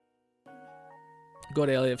go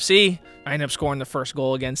to LAFC. I ended up scoring the first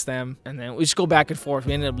goal against them, and then we just go back and forth.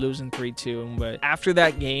 We ended up losing 3-2. But after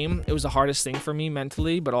that game, it was the hardest thing for me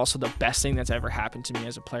mentally, but also the best thing that's ever happened to me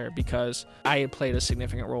as a player, because I had played a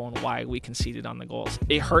significant role in why we conceded on the goals.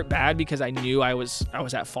 It hurt bad because I knew I was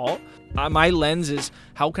at fault. My lens is,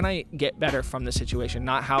 how can I get better from the situation,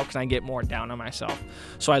 not how can I get more down on myself.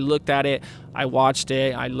 So I looked at it, I watched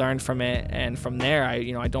it, I learned from it, and from there,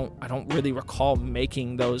 I don't really recall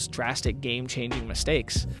making those drastic game-changing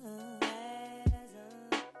mistakes.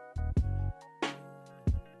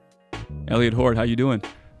 Elliott, Hord, how you doing?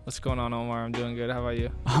 What's going on, Omar? I'm doing good. How about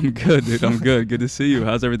you? I'm good, dude. I'm good. Good to see you.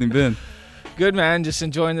 How's everything been? Good, man. Just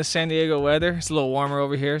enjoying the San Diego weather. It's a little warmer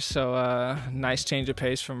over here, so nice change of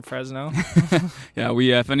pace from Fresno. Yeah,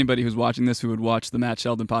 if anybody who's watching this who would watch the Matt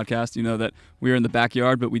Sheldon podcast, you know that we were in the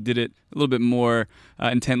backyard, but we did it a little bit more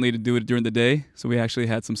intently to do it during the day. So we actually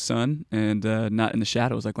had some sun and not in the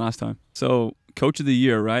shadows like last time. So Coach of the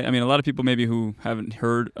Year, right? I mean, a lot of people maybe who haven't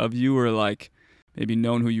heard of you or like maybe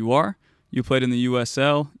known who you are. You played in the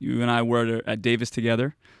USL. You and I were at Davis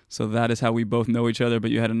together. So that is how we both know each other. But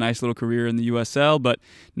you had a nice little career in the USL. But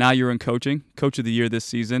now you're in coaching, Coach of the Year this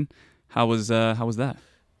season. How was that?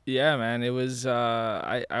 Yeah, man. It was.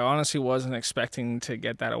 I honestly wasn't expecting to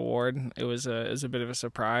get that award. It was a bit of a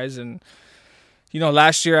surprise. And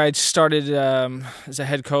last year I started as a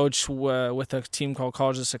head coach with a team called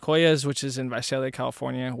College of Sequoias, which is in Visalia,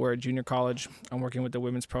 California. We're a junior college. I'm working with the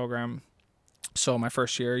women's program. So my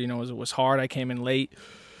first year, was hard. I came in late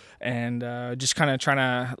and just kind of trying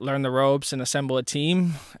to learn the ropes and assemble a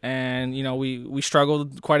team. And, we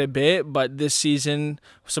struggled quite a bit, but this season,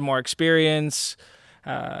 some more experience,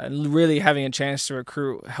 really having a chance to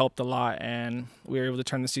recruit helped a lot. And we were able to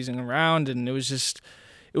turn the season around, and it was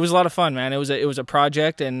a lot of fun, man. It was a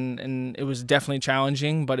project, and it was definitely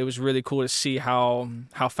challenging, but it was really cool to see how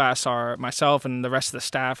fast myself and the rest of the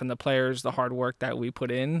staff and the players, the hard work that we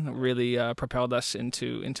put in, really propelled us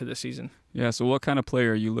into the season. Yeah. So what kind of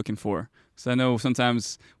player are you looking for? So I know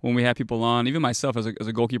sometimes when we have people on, even myself as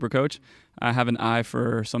a goalkeeper coach, I have an eye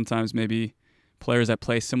for sometimes maybe players that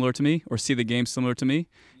play similar to me or see the game similar to me.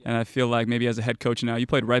 And I feel like maybe as a head coach now, you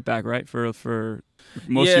played right back, right, for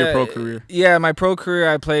most of your pro career. Yeah, my pro career,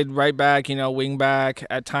 I played right back, wing back,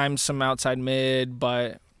 at times some outside mid,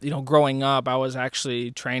 but, growing up, I was actually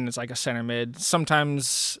trained as like a center mid,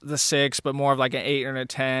 sometimes the 6, but more of like an 8 or a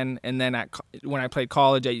 10. And then when I played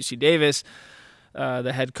college at UC Davis,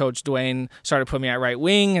 the head coach, Dwayne, started putting me at right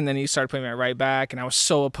wing, and then he started putting me at right back, and I was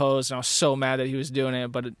so opposed, and I was so mad that he was doing it,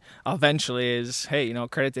 but eventually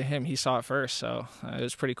credit to him, he saw it first, so it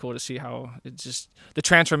was pretty cool to see how it's just the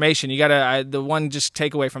transformation. You gotta, the one just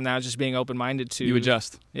takeaway from that is just being open-minded to... You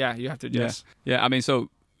adjust. Yeah, you have to adjust. Yeah, I mean, so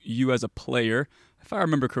you as a player, if I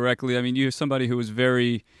remember correctly, I mean, you're somebody who was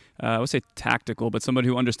very... I would say tactical, but somebody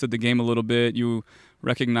who understood the game a little bit. You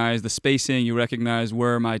recognize the spacing. You recognize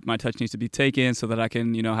where my touch needs to be taken so that I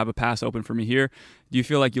can, have a pass open for me here. Do you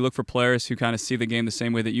feel like you look for players who kind of see the game the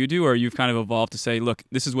same way that you do, or you've kind of evolved to say, look,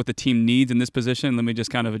 this is what the team needs in this position. Let me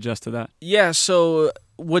just kind of adjust to that? Yeah, so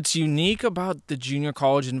what's unique about the junior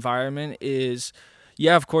college environment is,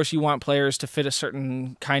 yeah, of course, you want players to fit a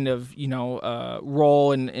certain kind of,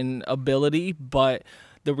 role and ability, but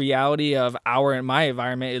the reality of my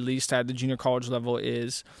environment, at least at the junior college level,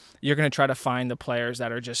 is you're going to try to find the players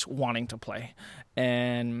that are just wanting to play.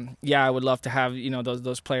 And yeah, I would love to have,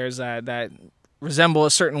 those players that resemble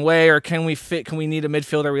a certain way, or can we need a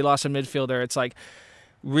midfielder? We lost a midfielder. It's like,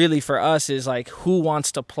 really for us is like, who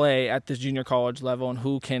wants to play at the junior college level and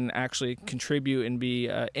who can actually contribute and be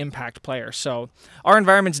an impact player. So our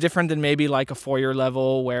environment's different than maybe like a 4-year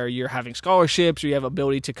level where you're having scholarships or you have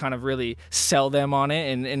ability to kind of really sell them on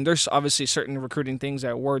it. And there's obviously certain recruiting things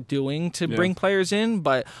that we're doing to bring players in,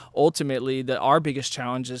 but ultimately our biggest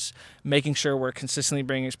challenge is making sure we're consistently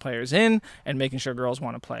bringing these players in and making sure girls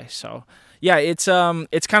want to play. So yeah, it's kind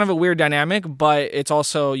of a weird dynamic, but it's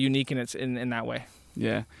also unique in that way.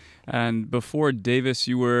 Yeah. And before Davis,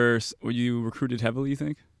 were you recruited heavily, you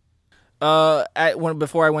think?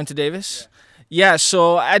 Before I went to Davis? Yeah,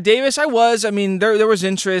 so at Davis I was. I mean, there was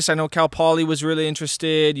interest. I know Cal Poly was really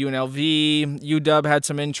interested. UNLV, UW had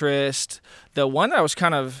some interest. The one that I was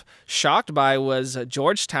kind of shocked by was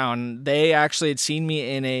Georgetown. They actually had seen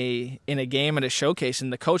me in a game at a showcase,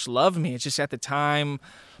 and the coach loved me. It's just at the time...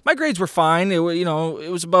 my grades were fine. It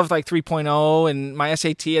was above like 3.0, and my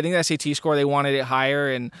SAT, I think the SAT score, they wanted it higher.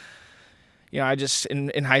 And, I just,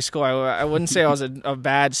 in high school, I wouldn't say I was a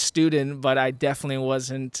bad student, but I definitely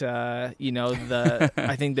wasn't, I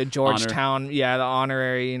think the Georgetown, the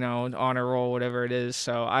honorary, honor roll, whatever it is.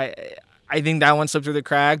 So I I think that one slipped through the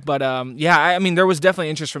crack. But yeah, I mean, there was definitely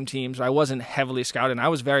interest from teams. I wasn't heavily scouted, and I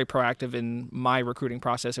was very proactive in my recruiting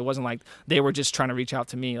process. It wasn't like they were just trying to reach out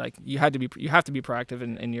to me. Like you have to be proactive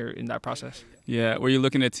in that process. Yeah, were you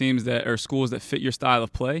looking at teams that or schools that fit your style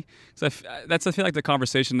of play? Because I feel like the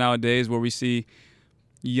conversation nowadays where we see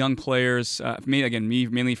young players, me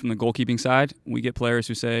mainly from the goalkeeping side, we get players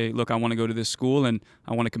who say, look, I want to go to this school and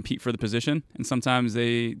I want to compete for the position. And sometimes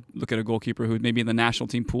they look at a goalkeeper who maybe in the national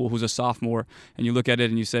team pool who's a sophomore, and you look at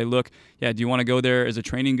it and you say, look, yeah, do you want to go there? Is the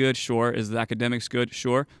training good? Sure. Is the academics good?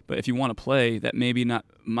 Sure. But if you want to play, that maybe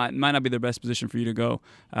might not be the best position for you to go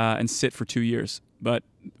and sit for 2 years. But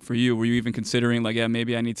for you, were you even considering like, yeah,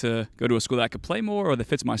 maybe I need to go to a school that I could play more or that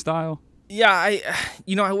fits my style? Yeah, I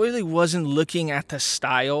really wasn't looking at the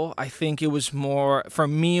style. I think it was more, for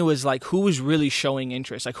me, it was like who was really showing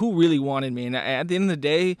interest, like who really wanted me. And at the end of the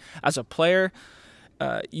day, as a player,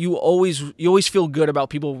 you always feel good about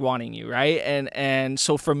people wanting you, right? And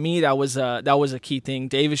so for me, that was a key thing.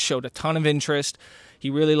 Davis showed a ton of interest. He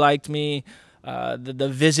really liked me. The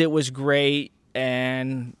visit was great,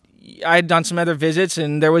 and I had done some other visits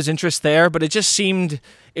and there was interest there, but it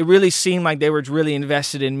really seemed like they were really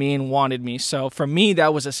invested in me and wanted me. So for me,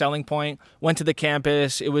 that was a selling point. Went to the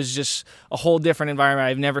campus. It was just a whole different environment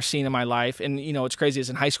I've never seen in my life. And, it's crazy.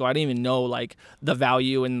 As in high school, I didn't even know like the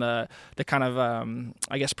value and the kind of,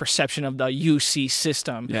 I guess, perception of the UC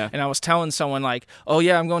system. Yeah. And I was telling someone like, oh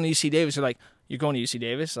yeah, I'm going to UC Davis. They're like, you're going to UC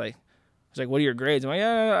Davis? Like, I was like, what are your grades? I'm like,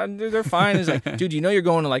 yeah, they're fine. It's like, dude, you're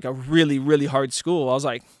going to like a really, really hard school. I was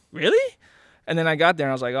like, really? And then I got there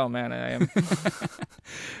and I was like, oh man, I am.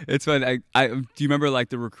 It's fun. Do you remember like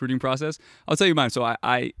the recruiting process? I'll tell you mine. So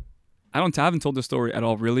I haven't told this story at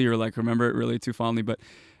all really, or like remember it really too fondly,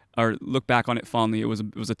 or look back on it fondly. It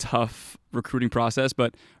was a tough recruiting process,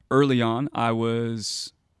 but early on I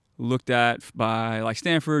was looked at by like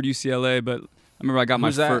Stanford, UCLA, but I remember I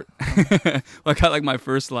got I got like my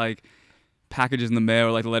first like packages in the mail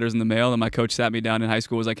or like letters in the mail, and my coach sat me down in high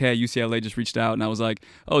school, was like, hey, UCLA just reached out, and I was like,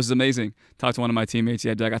 oh, this is amazing. Talked to one of my teammates,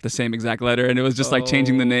 I got the same exact letter, and it was just like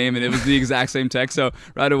changing the name, and it was the exact same text. So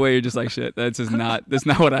right away you're just like, shit, that's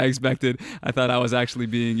not what I expected. I thought I was actually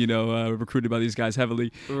being recruited by these guys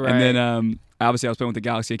heavily. Right. And then obviously I was playing with the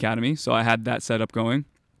Galaxy Academy, so I had that set up going,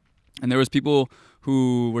 and there was people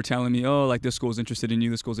who were telling me, oh, like this school's interested in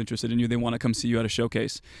you, they want to come see you at a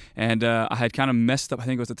showcase. And I had kind of messed up, I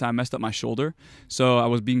think it was the time, messed up my shoulder. So I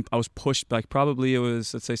was pushed, like probably it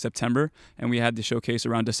was, let's say September, and we had the showcase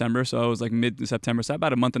around December. So I was like mid-September, so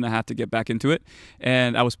about a month and a half to get back into it.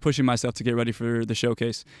 And I was pushing myself to get ready for the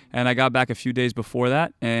showcase. And I got back a few days before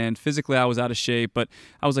that, and physically I was out of shape, but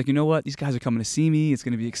I was like, you know what, these guys are coming to see me, it's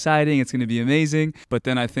going to be exciting, it's going to be amazing. But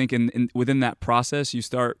then I think within that process, you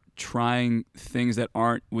start trying things that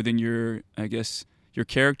aren't within your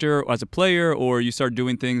character as a player, or you start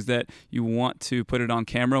doing things that you want to put it on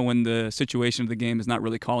camera when the situation of the game is not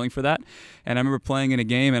really calling for that. And I remember playing in a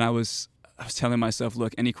game, and I was telling myself,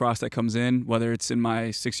 look, any cross that comes in, whether it's in my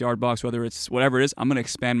 6-yard box, whether it's whatever it is, I'm going to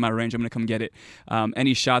expand my range. I'm going to come get it.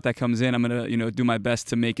 Any shot that comes in, I'm going to do my best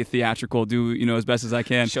to make it theatrical, do as best as I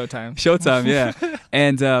can. Showtime, yeah.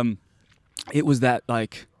 And it was that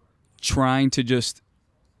like trying to just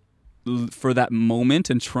for that moment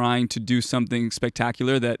and trying to do something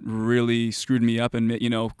spectacular that really screwed me up and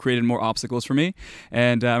created more obstacles for me.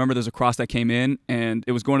 And I remember there's a cross that came in, and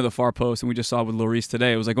it was going to the far post, and we just saw with Lloris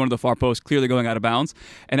today, it was like going to the far post, clearly going out of bounds,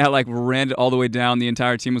 and I like ran it all the way down. The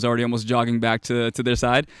entire team was already almost jogging back to their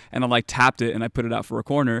side, and I like tapped it and I put it out for a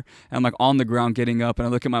corner, and I'm like on the ground getting up, and I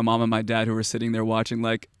look at my mom and my dad who were sitting there watching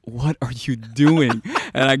like, what are you doing?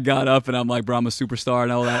 And I got up and I'm like, bro, I'm a superstar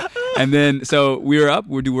and all that. And then so we're up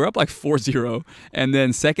like 4-0, and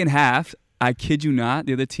then second half, I kid you not,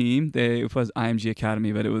 the other team, it was IMG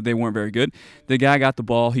Academy, but they weren't very good. The guy got the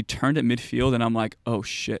ball, he turned at midfield, and I'm like, oh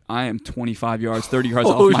shit, I am 25 yards, 30 yards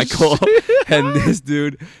off my goal. And this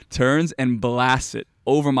dude turns and blasts it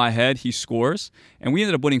over my head. He scores, and we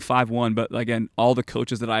ended up winning 5-1. But again, all the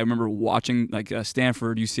coaches that I remember watching, like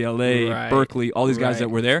Stanford, UCLA, Berkeley, all these guys that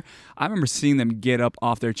were there, I remember seeing them get up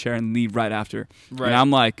off their chair and leave right after. Right. And I'm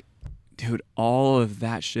like, dude, all of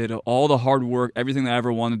that shit, all the hard work, everything that I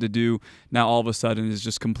ever wanted to do, now all of a sudden is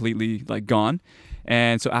just completely like gone.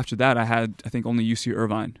 And so after that, I had, I think, only UC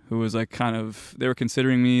Irvine, who was like kind of, they were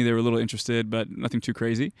considering me, they were a little interested, but nothing too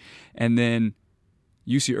crazy. And then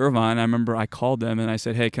UC Irvine, I remember I called them and I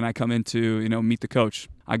said, hey, can I come in to, meet the coach?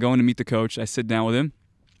 I go in to meet the coach, I sit down with him.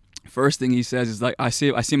 First thing he says is like, I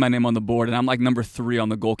see my name on the board, and I'm like number 3 on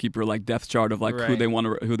the goalkeeper like depth chart of like who they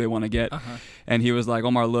want to get. Uh-huh. And he was like,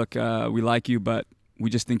 Omar, look, we like you, but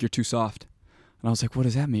we just think you're too soft. And I was like, what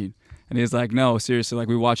does that mean? And he's like, no, seriously, like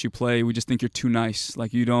we watch you play, we just think you're too nice.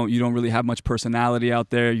 Like you don't really have much personality out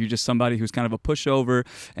there. You're just somebody who's kind of a pushover,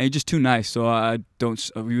 and you're just too nice. So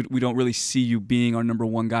we don't really see you being our number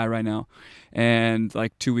one guy right now. And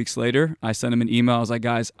like 2 weeks later, I sent him an email. I was like,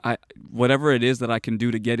 guys, whatever it is that I can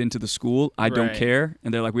do to get into the school, I don't care.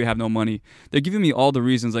 And they're like, we have no money. They're giving me all the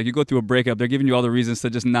reasons. Like you go through a breakup, they're giving you all the reasons to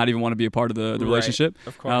just not even want to be a part of the relationship.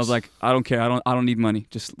 Of course. And I was like, I don't care. I don't need money.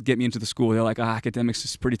 Just get me into the school. They're like, academics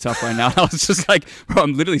is pretty tough right now. And I was just like, bro,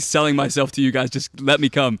 I'm literally selling myself to you guys. Just let me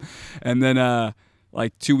come. And then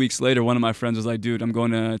like 2 weeks later, one of my friends was like, dude, I'm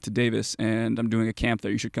going to Davis and I'm doing a camp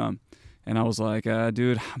there. You should come. And I was like,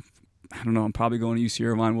 dude, I don't know, I'm probably going to UC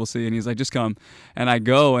Irvine, we'll see. And he's like, just come. And I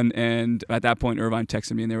go, and at that point, Irvine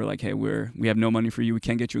texted me, and they were like, hey, we have no money for you. We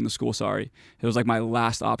can't get you in the school, sorry. It was like my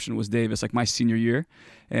last option was Davis, like my senior year.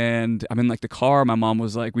 And I'm in like the car. My mom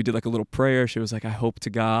was like, we did like a little prayer. She was like, I hope to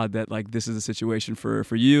God that like this is a situation for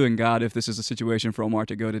you. And God, if this is a situation for Omar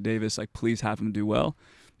to go to Davis, like please have him do well.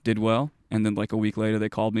 Did well. And then like a week later, they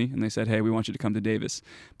called me and they said, hey, we want you to come to Davis.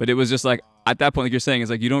 But it was just like, at that point, like you're saying, it's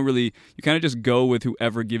like you kind of just go with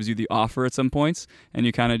whoever gives you the offer at some points. And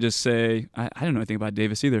you kind of just say, I don't know anything about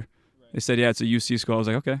Davis either. They said, yeah, it's a UC school. I was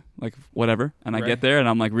like, okay, like whatever. And I get there and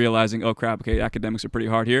I'm like realizing, oh crap, okay, academics are pretty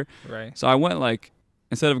hard here. Right. So I went like,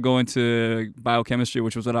 instead of going to biochemistry,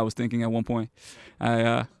 which was what I was thinking at one point,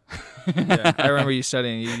 yeah, I remember you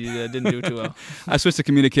studying. You didn't do too well. I switched to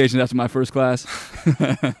communications after my first class.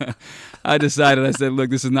 I decided, I said, look,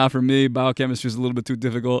 this is not for me. Biochemistry is a little bit too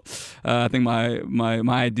difficult. I think my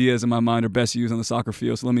ideas in my mind are best used on the soccer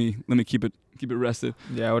field. So let me keep it rested.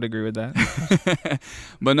 Yeah, I would agree with that.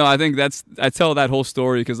 But no, I think I tell that whole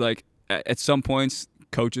story because like at some points,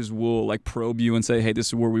 coaches will like probe you and say, hey, this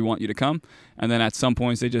is where we want you to come. And then at some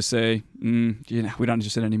points they just say, we're not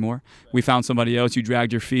interested anymore. We found somebody else. You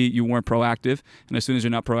dragged your feet. You weren't proactive. And as soon as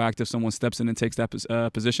you're not proactive, someone steps in and takes that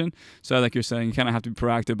position. So like you're saying, you kind of have to be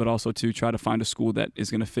proactive, but also to try to find a school that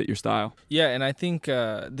is going to fit your style. Yeah, and I think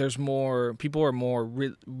people are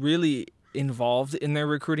more really involved in their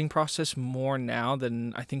recruiting process more now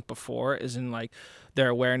than I think before, is in like their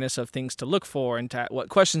awareness of things to look for and what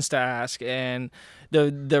questions to ask, and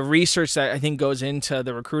the research that I think goes into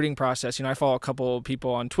the recruiting process. You know, I follow a couple of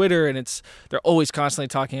people on Twitter, and they're always constantly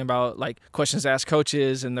talking about like questions to ask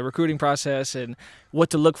coaches and the recruiting process and what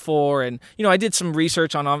to look for. And you know, I did some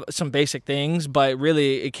research on some basic things, but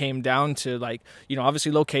really it came down to like, you know,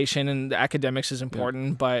 obviously location and the academics is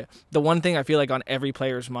important, but the one thing I feel like on every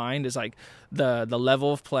player's mind is like the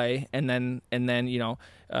level of play, and then you know,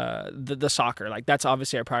 the soccer. Like that's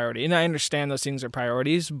obviously our priority, and I understand those things are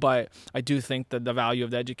priorities, but I do think that the value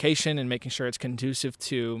of the education and making sure it's conducive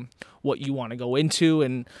to what you want to go into.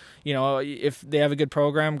 And you know, if they have a good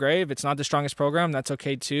program, great. If it's not the strongest program, that's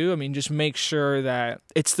okay too. I mean, just make sure that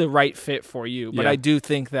it's the right fit for you. But I do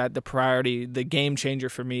think that the priority, the game changer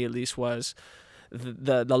for me at least, was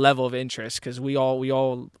the level of interest, because we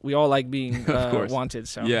all like being wanted.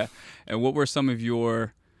 So yeah. And what were some of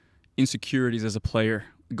your insecurities as a player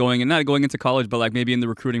not going into college, but like maybe in the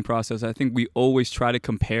recruiting process? I think we always try to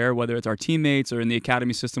compare, whether it's our teammates or in the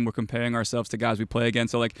academy system, we're comparing ourselves to guys we play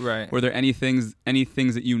against. So like, were there any things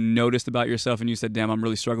that you noticed about yourself and you said, damn, I'm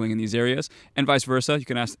really struggling in these areas? And vice versa. You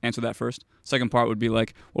can answer that first. Second part would be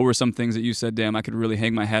like, what were some things that you said, damn, I could really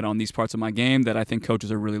hang my head on these parts of my game that I think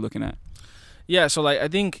coaches are really looking at? Yeah, so like I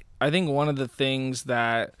think one of the things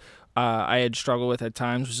that I had struggled with at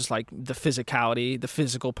times was just like the physicality, the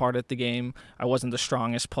physical part of the game. I wasn't the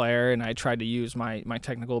strongest player, and I tried to use my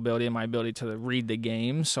technical ability and my ability to read the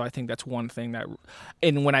game. So I think that's one thing that,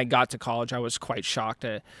 and when I got to college, I was quite shocked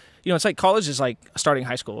at, you know, it's like college is like starting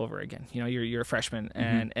high school over again. You know, you're a freshman,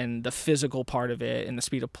 and the physical part of it and the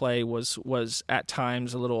speed of play was at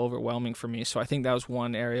times a little overwhelming for me. So I think that was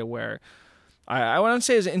one area where I wouldn't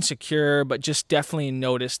say is insecure, but just definitely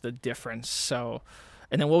noticed the difference. So.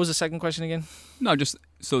 And then what was the second question again? No, just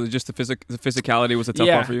the physicality was a tough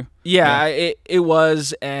part for you. Yeah, it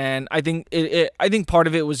was, and I think I think part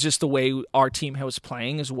of it was just the way our team was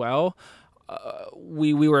playing as well.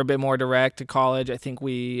 We were a bit more direct at college. I think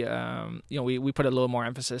we put a little more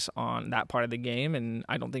emphasis on that part of the game, and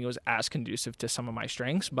I don't think it was as conducive to some of my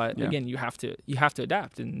strengths. But again, you have to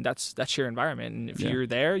adapt, and that's your environment. And if you're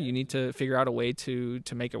there, you need to figure out a way to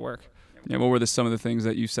make it work. Yeah, what were some of the things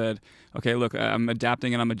that you said, okay, look, I'm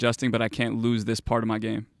adapting and I'm adjusting, but I can't lose this part of my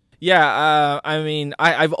game? Yeah, I mean,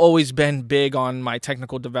 I've always been big on my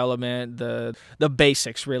technical development, the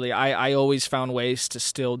basics, really. I always found ways to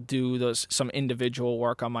still do some individual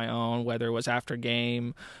work on my own, whether it was after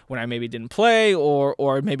game when I maybe didn't play,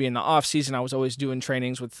 or maybe in the off season. I was always doing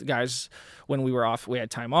trainings with guys when we were off, we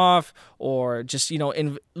had time off, or just,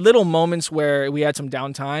 in little moments where we had some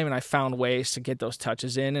downtime, and I found ways to get those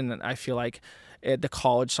touches in. And I feel like at the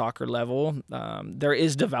college soccer level, there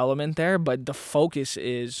is development there, but the focus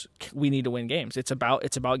is we need to win games. It's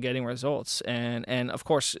about getting results, and of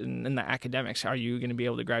course in the academics, are you going to be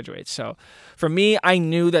able to graduate? So for me, I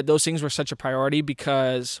knew that those things were such a priority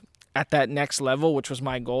because at that next level, which was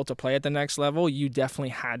my goal to play at the next level, you definitely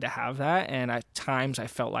had to have that. And at times I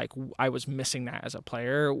felt like I was missing that as a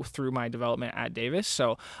player through my development at Davis.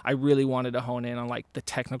 So I really wanted to hone in on like the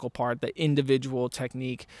technical part, the individual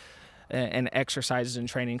technique, and exercises and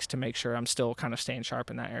trainings to make sure I'm still kind of staying sharp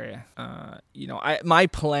in that area. My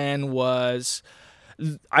plan was,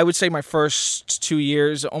 I would say my first 2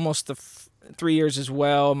 years, almost the 3 years as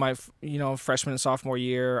well. My freshman and sophomore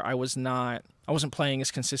year, I wasn't playing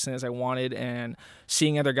as consistent as I wanted, and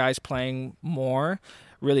seeing other guys playing more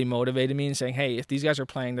really motivated me and saying, hey, if these guys are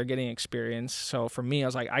playing, they're getting experience. So for me, I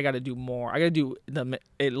was like, I got to do more. I got to do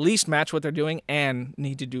at least match what they're doing and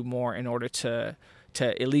need to do more in order to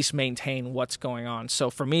at least maintain what's going on. So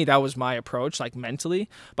for me, that was my approach, like mentally.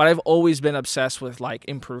 But I've always been obsessed with like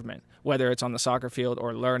improvement, whether it's on the soccer field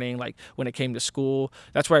or learning. Like when it came to school,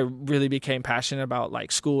 that's where I really became passionate about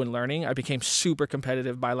like school and learning. I became super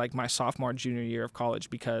competitive by like my sophomore, junior year of college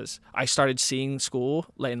because I started seeing school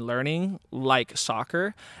and learning like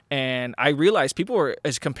soccer. And I realized people were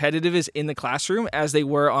as competitive as in the classroom as they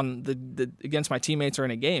were on the against my teammates or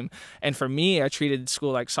in a game. And for me, I treated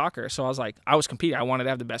school like soccer. So I was competing. I wanted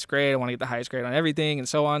to have the best grade. I want to get the highest grade on everything and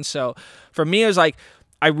so on. So for me, it was like,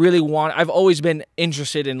 I've always been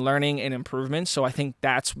interested in learning and improvement. So I think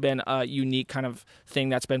that's been a unique kind of thing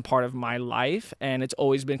that's been part of my life. And it's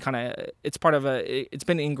always been it's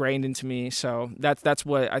been ingrained into me. So that's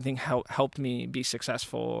what I think helped me be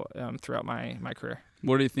successful throughout my career.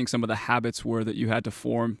 What do you think some of the habits were that you had to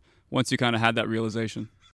form once you kind of had that realization?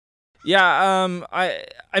 Yeah,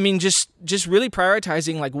 I mean, just really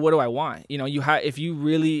prioritizing, like, what do I want?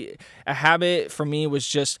 A habit for me was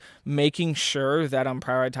just making sure that I'm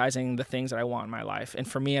prioritizing the things that I want in my life. And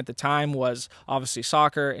for me at the time was obviously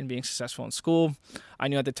soccer and being successful in school. I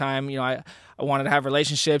knew at the time, I wanted to have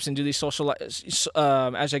relationships and do these social,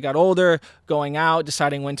 as I got older, going out,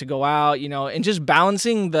 deciding when to go out, and just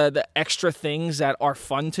balancing the extra things that are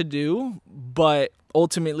fun to do, but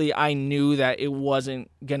ultimately, I knew that it wasn't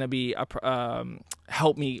gonna be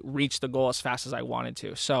help me reach the goal as fast as I wanted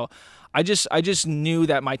to. So, I just knew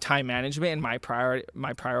that my time management and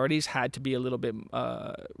my priorities had to be a little bit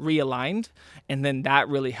realigned, and then that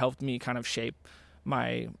really helped me kind of shape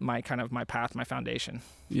my path, my foundation.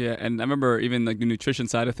 Yeah, and I remember even like the nutrition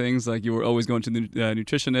side of things, like you were always going to the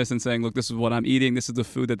nutritionist and saying, look, this is what I'm eating. This is the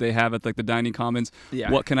food that they have at like the dining commons.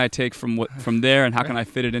 Yeah. What can I take from there, and how can I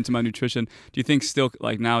fit it into my nutrition? Do you think still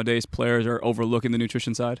like nowadays players are overlooking the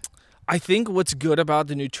nutrition side? I think what's good about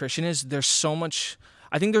the nutrition is there's so much.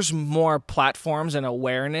 I think there's more platforms and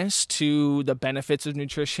awareness to the benefits of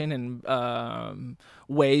nutrition and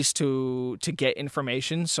ways to get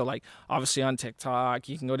information. So like obviously on TikTok,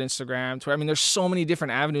 you can go to Instagram, Twitter. I mean, there's so many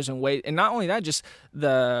different avenues and ways. And not only that, just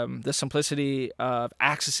the simplicity of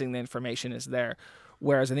accessing the information is there.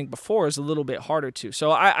 Whereas I think before is a little bit harder to.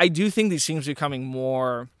 So I do think these things are becoming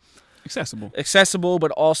more accessible, but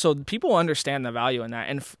also people understand the value in that.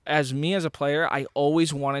 And as a player, I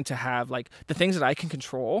always wanted to have like the things that I can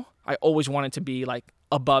control. I always wanted to be like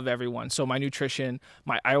above everyone. So my nutrition,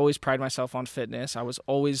 I always pride myself on fitness. I was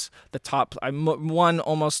always the top. I won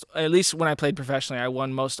almost, at least when I played professionally, I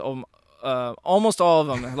won almost all of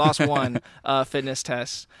them. I lost one fitness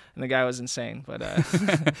test, and the guy was insane. But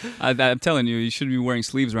I'm telling you, you should be wearing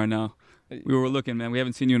sleeves right now. We were looking, man. We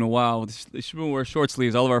haven't seen you in a while. They should wear short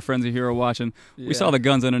sleeves. All of our friends are here are watching. Yeah. We saw the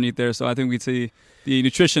guns underneath there, so I think we'd see the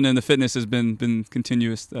nutrition and the fitness has been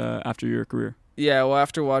continuous after your career. Yeah, well,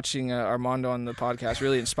 after watching Armando on the podcast,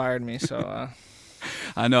 really inspired me. So.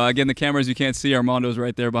 I know. Again, the cameras you can't see. Armando's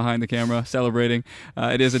right there behind the camera celebrating.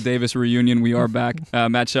 It is a Davis reunion. We are back.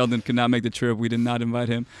 Matt Sheldon could not make the trip. We did not invite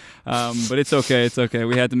him, but it's okay. It's okay.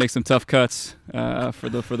 We had to make some tough cuts for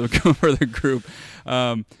the group.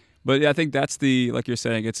 But yeah, I think that's like you're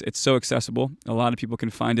saying, it's so accessible. A lot of people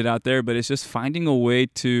can find it out there, but it's just finding a way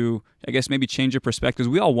to, I guess, maybe change your perspectives.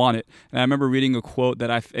 We all want it. And I remember reading a quote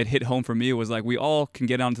that it hit home for me. It was like, we all can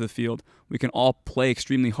get onto the field. We can all play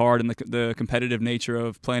extremely hard in the competitive nature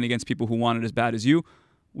of playing against people who want it as bad as you.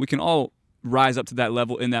 We can all rise up to that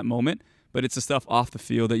level in that moment. But it's the stuff off the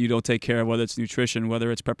field that you don't take care of, whether it's nutrition,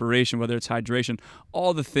 whether it's preparation, whether it's hydration,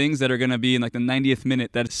 all the things that are going to be in like the 90th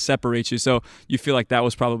minute that separates you. So you feel like that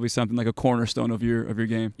was probably something like a cornerstone of your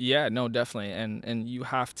game. Yeah, no, definitely. And you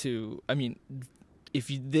have to, I mean,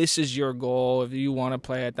 this is your goal, if you want to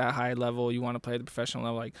play at that high level, you want to play at the professional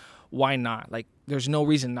level, like, why not? Like, there's no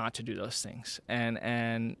reason not to do those things.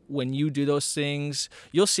 And when you do those things,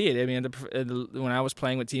 you'll see it. I mean, when I was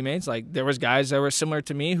playing with teammates, like, there was guys that were similar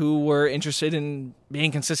to me who were interested in being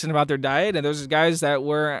consistent about their diet, and there's guys that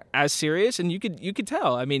were as serious, and you could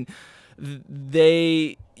tell. I mean,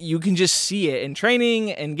 you can just see it in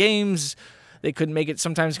training and games. They couldn't make it.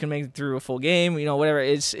 Sometimes can make it through a full game. Whatever.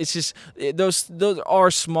 It's just those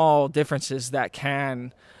are small differences that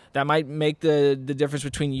might make the difference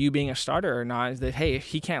between you being a starter or not. Is that, hey,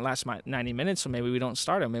 he can't last 90 minutes, so maybe we don't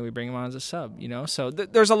start him. Maybe we bring him on as a sub. So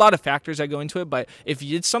there's a lot of factors that go into it. But if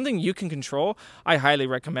it's something you can control, I highly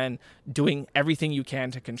recommend doing everything you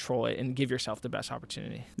can to control it and give yourself the best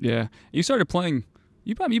opportunity. Yeah, you started playing.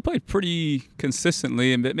 You played pretty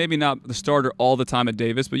consistently, and maybe not the starter all the time at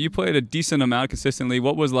Davis, but you played a decent amount consistently.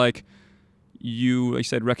 What was like you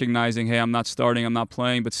said, recognizing, hey, I'm not starting, I'm not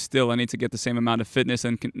playing, but still I need to get the same amount of fitness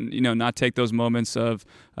and not take those moments of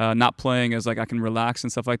not playing as like I can relax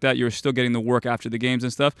and stuff like that. You were still getting the work after the games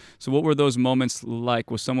and stuff. So what were those moments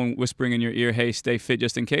like? Was someone whispering in your ear, hey, stay fit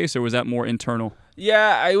just in case, or was that more internal?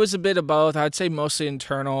 Yeah, it was a bit of both. I'd say mostly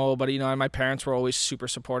internal, but my parents were always super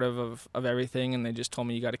supportive of everything, and they just told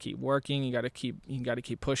me you got to keep working, you got to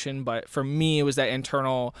keep pushing. But for me, it was that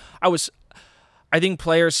internal. I think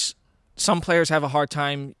some players have a hard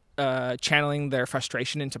time channeling their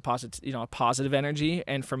frustration into positive energy,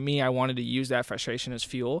 and for me, I wanted to use that frustration as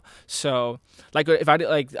fuel. So, I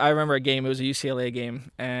remember a game. It was a UCLA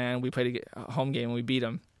game, and we played a home game, and we beat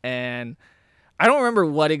them, and I don't remember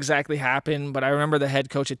what exactly happened, but I remember the head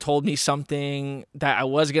coach had told me something that I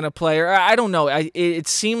was going to play, or I don't know. It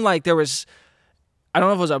seemed like there was, I don't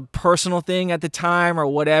know if it was a personal thing at the time or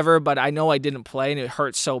whatever, but I know I didn't play, and it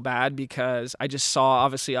hurt so bad because I just saw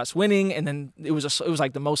obviously us winning, and then it was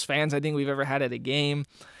like the most fans I think we've ever had at a game.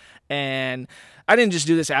 And I didn't just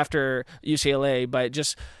do this after UCLA, but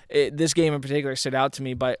just this game in particular stood out to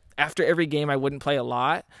me. But after every game, I wouldn't play a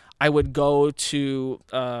lot. I would go to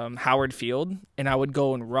Howard Field, and I would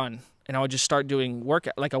go and run. And I would just start doing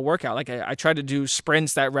a workout. Like I tried to do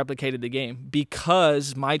sprints that replicated the game,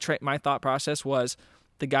 because my thought process was,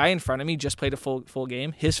 the guy in front of me just played a full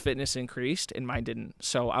game. His fitness increased and mine didn't.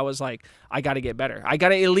 So I was like, I got to get better. I got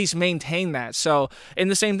to at least maintain that. So,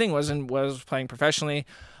 and the same thing was playing professionally.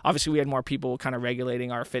 Obviously, we had more people kind of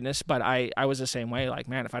regulating our fitness, but I was the same way. Like,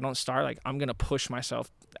 man, if I don't start, like, I'm going to push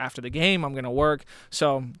myself after the game. I'm going to work.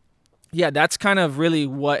 So yeah, that's kind of really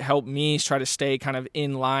what helped me try to stay kind of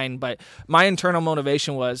in line. But my internal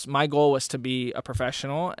motivation was, my goal was to be a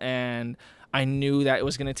professional, and I knew that it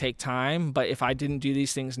was going to take time, but if I didn't do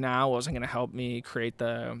these things now, it wasn't going to help me create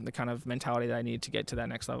the kind of mentality that I need to get to that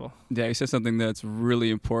next level. Yeah, you said something that's really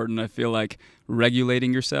important. I feel like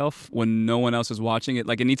regulating yourself when no one else is watching it,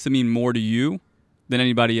 like, it needs to mean more to you than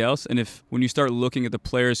anybody else. And when you start looking at the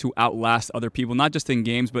players who outlast other people, not just in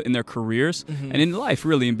games, but in their careers and in life,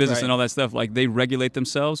 really, in business and all that stuff, like, they regulate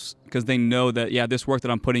themselves because they know that, yeah, this work that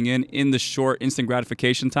I'm putting in the short, instant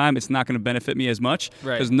gratification time, it's not going to benefit me as much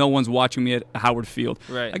because no one's watching me at Howard Field.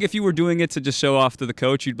 Right. Like, if you were doing it to just show off to the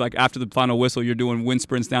coach, you'd, like, after the final whistle, you're doing wind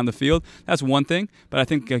sprints down the field. That's one thing. But I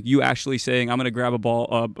think you actually saying, I'm going to grab a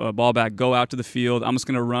ball back, go out to the field, I'm just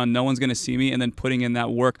going to run, no one's going to see me, and then putting in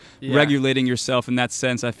that work, regulating yourself in that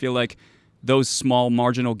sense, I feel like those small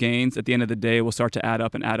marginal gains at the end of the day will start to add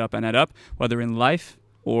up and add up and add up, whether in life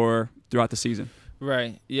or throughout the season.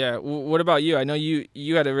 Right. Yeah. What about you? I know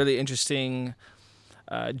you had a really interesting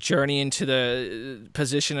journey into the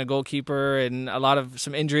position of goalkeeper and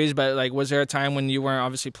some injuries, but, like, was there a time when you weren't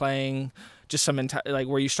obviously playing, just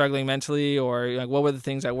were you struggling mentally, or, like, what were the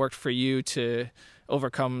things that worked for you to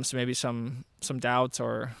overcome some doubts?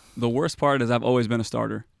 Or the worst part is I've always been a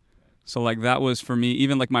starter. So, like, that was for me,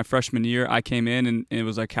 even like my freshman year, I came in and it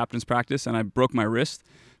was like captain's practice and I broke my wrist.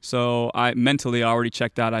 So I mentally already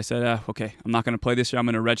checked out. I said, okay, I'm not going to play this year. I'm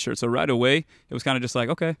in a redshirt. So right away, it was kind of just like,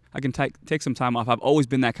 okay, I can take some time off. I've always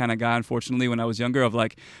been that kind of guy, unfortunately, when I was younger, of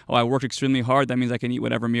like, oh, I worked extremely hard. That means I can eat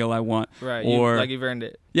whatever meal I want. Right. You've earned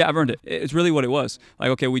it. Yeah, I've earned it. It's really what it was. Like,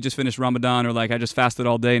 okay, we just finished Ramadan, or like I just fasted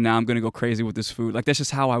all day. Now I'm going to go crazy with this food. Like, that's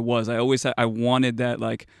just how I was. I wanted that,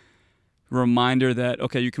 like, reminder that,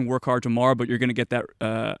 okay, you can work hard tomorrow, but you're going to get that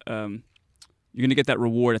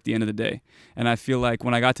reward at the end of the day. And I feel like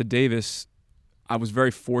when I got to Davis, I was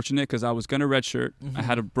very fortunate because I was going to redshirt. I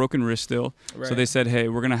had a broken wrist still. Right. So they said, hey,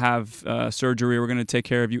 we're going to have surgery. We're going to take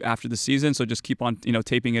care of you after the season. So just keep on,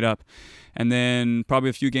 taping it up. And then probably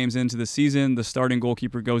a few games into the season, the starting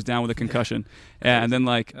goalkeeper goes down with a concussion. Yeah. And then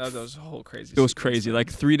that was a whole crazy. It was crazy. Like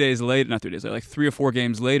 3 days later, not 3 days later, like 3 or 4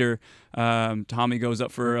 games later, Tommy goes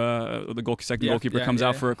up for the second goalkeeper comes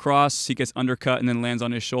out for a cross. He gets undercut and then lands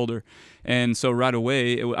on his shoulder. And so right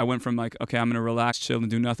away, I went from like, okay, I'm going to relax, chill, and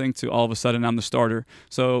do nothing to all of a sudden I'm the starter.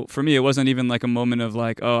 So for me, it wasn't even like a moment of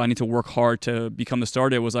like, oh, I need to work hard to become the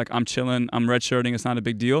starter. It was like, I'm chilling, I'm redshirting, it's not a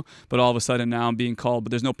big deal. But all of a sudden now I'm being called,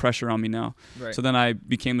 but there's no pressure on me now. Right. So then I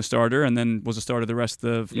became the starter and then was a starter the rest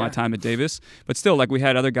of my time at Davis. But still, like we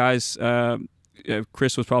had other guys,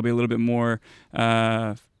 Chris was probably a little bit more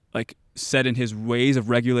like set in his ways of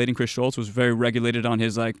regulating. Chris Yxhults was very regulated on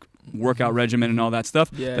his like workout regimen and all that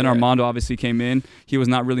stuff. Then Armando obviously came in. He was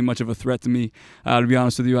not really much of a threat to me. To be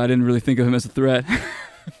honest with you, I didn't really think of him as a threat.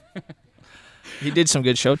 He did some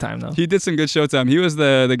good showtime though. He did some good showtime. He was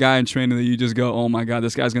the guy in training that you just go, oh my God,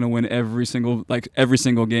 this guy's gonna win every single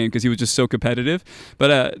game because he was just so competitive.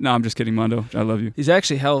 But no, I'm just kidding, Mondo. I love you. He's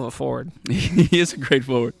actually hell of a forward. He is a great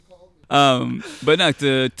forward. But no,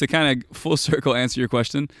 to kind of full circle answer your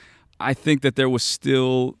question, I think that there was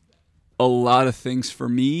still a lot of things for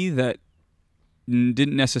me that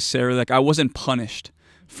didn't necessarily, like I wasn't punished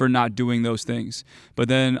for not doing those things. But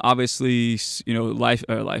then obviously,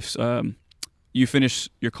 you finish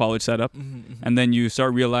your college setup and then you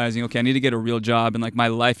start realizing, okay, I need to get a real job, and like my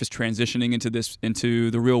life is transitioning into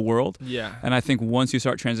the real world. Yeah. And I think once you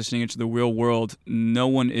start transitioning into the real world, no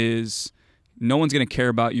one's going to care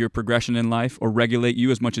about your progression in life or regulate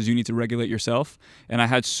you as much as you need to regulate yourself. And I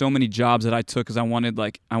had so many jobs that I took because I wanted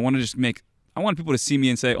people to see me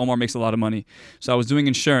and say, Omar makes a lot of money. So I was doing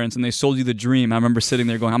insurance and they sold you the dream. I remember sitting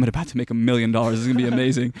there going, I'm about to make $1 million. This is going to be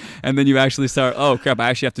amazing. And then you actually start, oh crap, I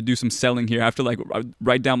actually have to do some selling here. I have to like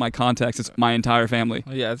write down my contacts. It's my entire family.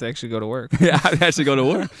 Yeah, I have to actually go to work. Yeah, I have to actually go to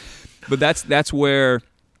work. But that's where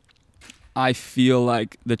I feel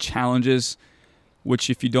like the challenges,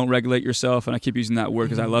 which if you don't regulate yourself, and I keep using that word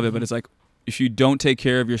because I love it, but it's like if you don't take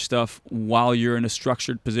care of your stuff while you're in a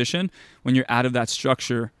structured position, when you're out of that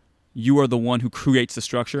structure, you are the one who creates the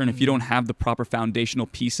structure. And if you don't have the proper foundational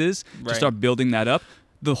pieces to start building that up,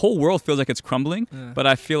 the whole world feels like it's crumbling. Yeah. But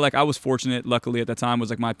I feel like I was fortunate, luckily at the time,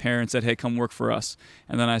 was like my parents said, hey, come work for us.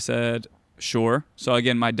 And then I said, sure. So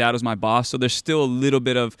again, my dad was my boss. So there's still a little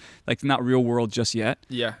bit of like not real world just yet.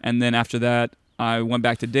 Yeah. And then after that, I went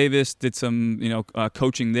back to Davis, did some,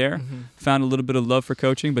 coaching there, found a little bit of love for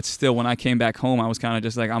coaching, but still when I came back home, I was kind of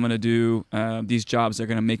just like, I'm going to do these jobs that are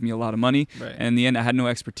going to make me a lot of money. Right. And in the end, I had no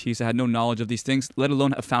expertise. I had no knowledge of these things, let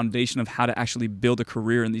alone a foundation of how to actually build a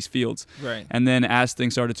career in these fields. Right. And then as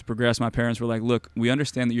things started to progress, my parents were like, look, we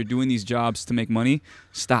understand that you're doing these jobs to make money.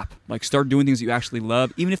 Stop. Like start doing things that you actually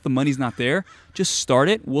love. Even if the money's not there, just start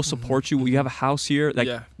it. We'll support you. You have a house here. Like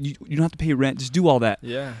you don't have to pay rent. Just do all that.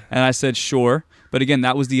 Yeah. And I said, sure. But again,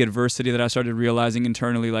 that was the adversity that I started realizing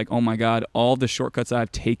internally, like, oh my God, all the shortcuts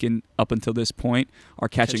I've taken up until this point are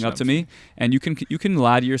catching up to me. And you can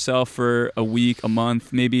lie to yourself for a week, a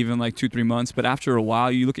month, maybe even like 2-3 months. But after a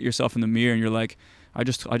while, you look at yourself in the mirror and you're like, I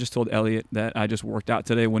just told Elliott that I just worked out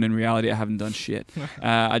today when in reality I haven't done shit.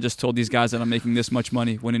 I just told these guys that I'm making this much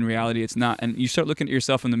money when in reality it's not. And you start looking at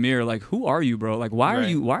yourself in the mirror like, who are you, bro? Like, why are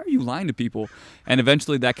you lying to people? And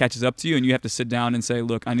eventually that catches up to you and you have to sit down and say,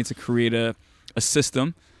 look, I need to create a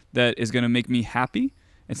system that is going to make me happy.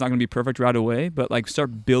 It's not going to be perfect right away, but like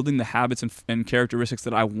start building the habits and characteristics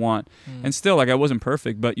that I want. And still, like I wasn't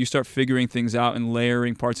perfect, but you start figuring things out and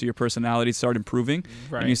layering parts of your personality, start improving.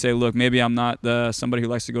 Right. And you say, look, maybe I'm not somebody who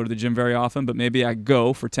likes to go to the gym very often, but maybe I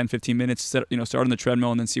go for 10, 15 minutes, start on the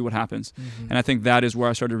treadmill and then see what happens. And I think that is where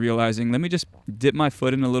I started realizing, let me just dip my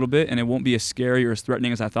foot in a little bit and it won't be as scary or as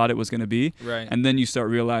threatening as I thought it was going to be. Right. And then you start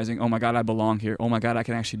realizing, oh my God, I belong here. Oh my God, I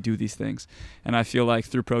can actually do these things. And I feel like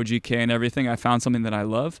through Pro GK and everything, I found something that I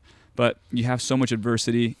love. But you have so much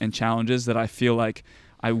adversity and challenges that I feel like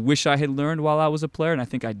I wish I had learned while I was a player, and I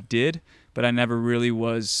think I did, but I never really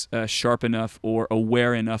was sharp enough or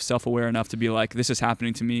aware enough, self-aware enough to be like, this is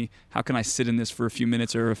happening to me. How can I sit in this for a few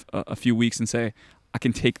minutes or a few weeks and say, I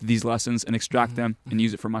can take these lessons and extract them and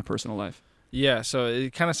use it for my personal life? Yeah, so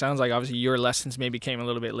it kind of sounds like obviously your lessons maybe came a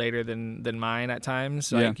little bit later than mine at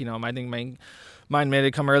times. Like, I think mine may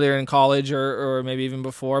have come earlier in college or maybe even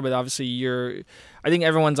before, but obviously I think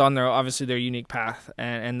everyone's on their unique path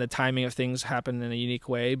and the timing of things happen in a unique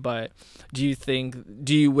way. But do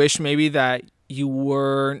you wish maybe that you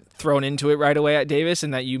weren't thrown into it right away at Davis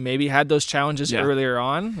and that you maybe had those challenges earlier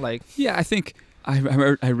on? Like, yeah, I think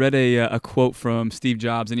I read a quote from Steve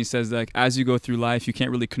Jobs, and he says, like, as you go through life, you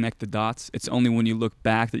can't really connect the dots. It's only when you look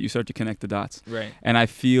back that you start to connect the dots. Right. And I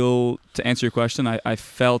feel, to answer your question, I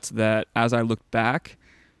felt that as I looked back,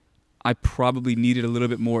 I probably needed a little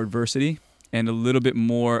bit more adversity and a little bit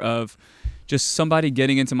more of just somebody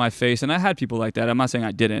getting into my face. And I had people like that. I'm not saying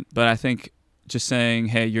I didn't, but I think just saying,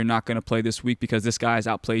 hey, you're not going to play this week because this guy has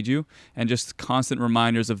outplayed you, and just constant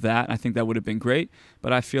reminders of that, I think that would have been great.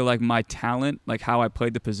 But I feel like my talent, like how I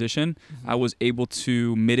played the position, I was able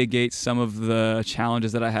to mitigate some of the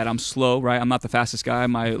challenges that I had. I'm slow, right? I'm not the fastest guy.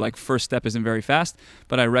 My first step isn't very fast,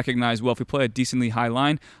 but I recognize, well, if we play a decently high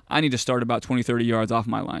line, I need to start about 20, 30 yards off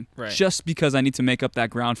my line. Right. Just because I need to make up that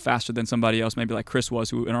ground faster than somebody else, maybe like Chris was,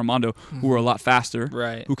 who and Armando, who were a lot faster,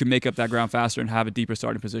 right, who can make up that ground faster and have a deeper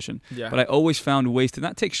starting position. Yeah. But I always found ways to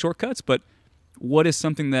not take shortcuts, but what is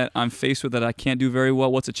something that I'm faced with that I can't do very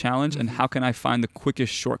well? What's a challenge? And how can I find the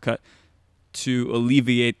quickest shortcut to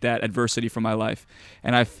alleviate that adversity from my life?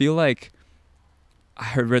 And I feel like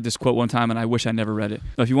I read this quote one time, and I wish I never read it.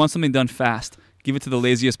 If you want something done fast, give it to the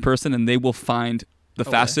laziest person, and they will find the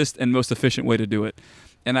fastest and most efficient way to do it.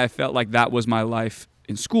 And I felt like that was my life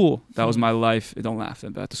in school. That was my life. Don't laugh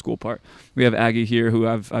at the school part. We have Aggie here, who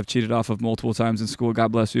I've cheated off of multiple times in school.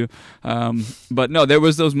 God bless you. But no, there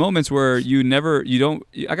was those moments where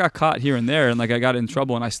I got caught here and there, and like I got in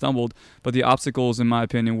trouble and I stumbled, but the obstacles, in my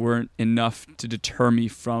opinion, weren't enough to deter me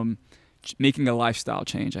from making a lifestyle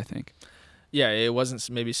change, I think. Yeah, it wasn't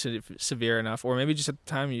maybe severe enough, or maybe just at the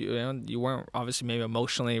time you weren't obviously maybe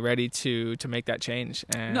emotionally ready to make that change.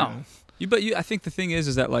 And no, I think the thing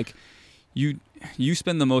is that like you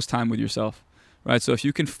spend the most time with yourself, right? So if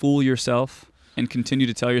you can fool yourself and continue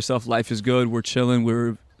to tell yourself life is good, we're chilling,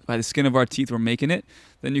 we're by the skin of our teeth, we're making it,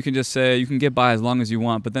 then you can just say you can get by as long as you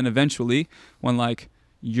want. But then eventually, when like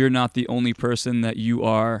you're not the only person that you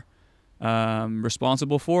are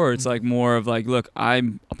responsible for, it's like more of like, look,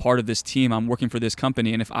 I'm a part of this team, I'm working for this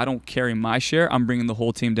company, and if I don't carry my share, I'm bringing the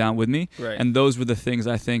whole team down with me. Right. And those were the things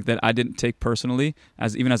I think that I didn't take personally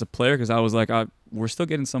even as a player, because I was like, we're still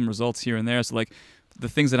getting some results here and there, so like the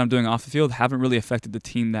things that I'm doing off the field haven't really affected the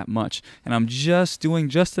team that much, and I'm just doing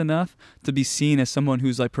just enough to be seen as someone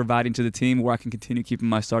who's like providing to the team where I can continue keeping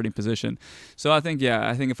my starting position. So I think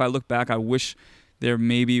if I look back, I wish there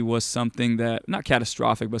maybe was something that, not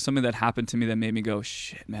catastrophic, but something that happened to me that made me go,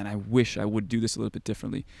 shit, man, I wish I would do this a little bit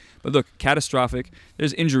differently. But look, catastrophic,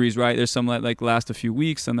 there's injuries, right? There's some that like last a few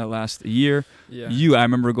weeks, some that last a year. Yeah. I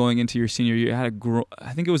remember going into your senior year, I had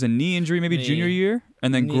I think it was a knee injury, maybe junior year,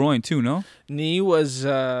 and then groin too, no? Knee was,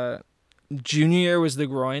 junior year was the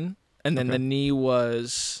groin, and then the knee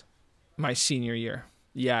was my senior year.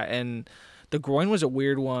 Yeah, and the groin was a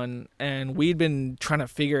weird one, and we'd been trying to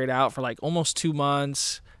figure it out for like almost 2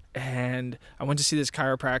 months, and I went to see this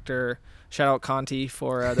chiropractor. Shout out Conti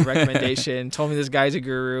for the recommendation. Told me this guy's a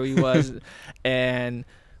guru, he was, and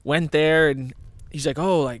went there, and he's like,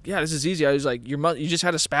 oh, like, yeah, this is easy. I was like, you just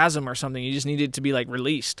had a spasm or something. You just needed to be like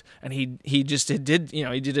released. And he just did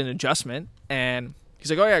an adjustment, and he's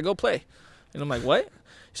like, oh yeah, go play. And I'm like, what?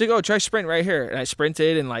 He's like, oh, try sprint right here. And I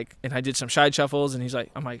sprinted and I did some side shuffles, and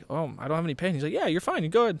I'm like, oh, I don't have any pain. He's like, yeah, you're fine. You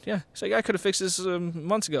go ahead. Yeah. He's like, I could have fixed this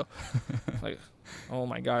months ago. Like, oh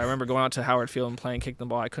my God. I remember going out to Howard Field and playing kick the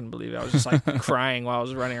ball. I couldn't believe it. I was just like crying while I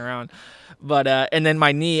was running around. But, and then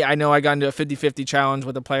my knee, I know I got into a 50-50 challenge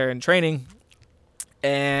with a player in training,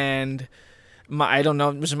 and I don't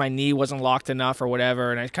know, it was my knee wasn't locked enough or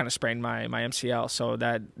whatever, and I kind of sprained my MCL. So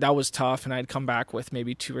that was tough, and I'd come back with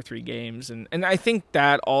maybe 2 or 3 games. And I think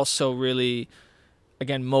that also really,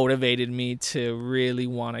 again, motivated me to really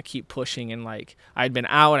want to keep pushing. And like, I'd been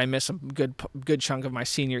out, I missed a good chunk of my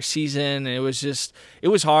senior season, and it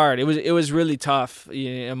was hard. It was really tough,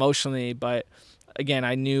 emotionally. But again,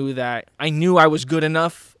 I knew I was good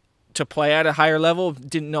enough to play at a higher level.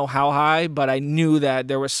 Didn't know how high, but I knew that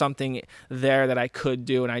there was something there that I could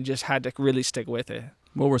do, and I just had to really stick with it.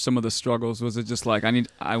 What were some of the struggles? Was it just like,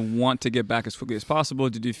 I want to get back as quickly as possible?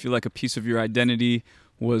 Did you feel like a piece of your identity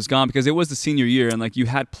was gone? Because it was the senior year, and like you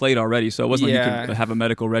had played already, so it wasn't like you could have a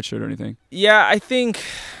medical red shirt or anything. Yeah, I think,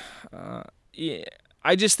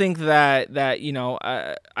 I just think that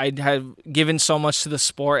I had given so much to the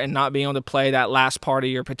sport, and not being able to play that last part of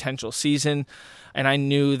your potential season. And I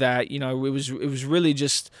knew that, it was really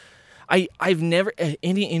just, I've never,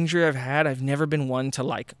 any injury I've had, I've never been one to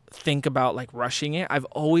like think about like rushing it. I've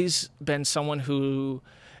always been someone who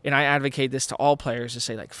and I advocate this to all players to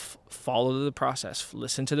say, like, follow the process.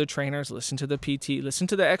 Listen to the trainers, listen to the PT, listen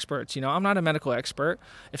to the experts. I'm not a medical expert.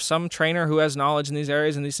 If some trainer who has knowledge in these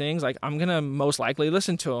areas and these things, like, I'm going to most likely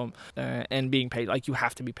listen to them and being patient. Like, you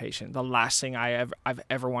have to be patient. The last thing I've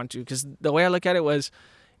ever wanted to, because the way I look at it was,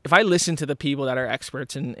 if I listen to the people that are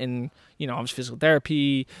experts in obviously physical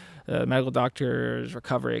therapy, medical doctors,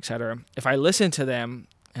 recovery, etc., if I listen to them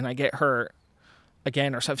and I get hurt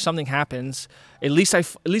again, or if something happens, at least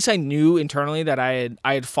I knew internally that I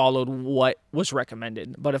had followed what was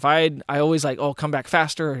recommended. But if I always like, oh, come back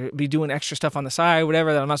faster, or be doing extra stuff on the side,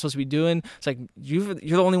 whatever that I'm not supposed to be doing, it's like you're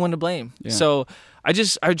the only one to blame. Yeah. So I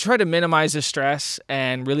try to minimize the stress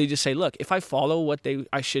and really just say, look, if I follow what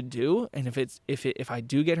I should do, and if I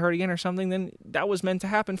do get hurt again or something, then that was meant to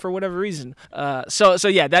happen for whatever reason. So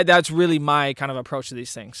yeah, that's really my kind of approach to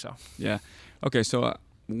these things. So yeah, okay, so.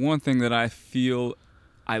 One thing that I feel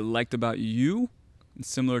I liked about you,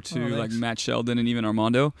 similar to like Matt Sheldon and even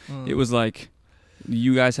Armando, it was like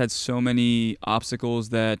you guys had so many obstacles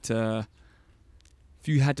that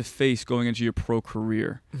you had to face going into your pro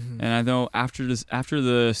career. Mm-hmm. And I know after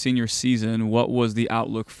the senior season, what was the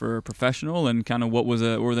outlook for professional, and kind of what were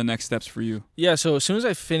the next steps for you? Yeah, so as soon as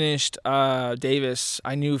I finished Davis,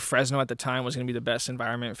 I knew Fresno at the time was going to be the best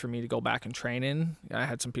environment for me to go back and train in. I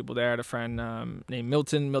had some people there. I had a friend named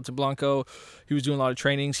Milton Blanco. He was doing a lot of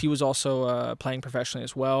trainings. He was also playing professionally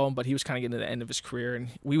as well, but he was kind of getting to the end of his career, and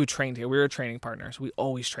we would train together. We were training partners. We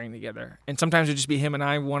always trained together. And sometimes it would just be him and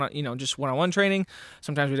I, just one-on-one training.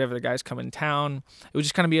 Sometimes we'd have other guys come in town. It would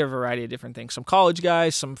just kind of be a variety of different things. Some college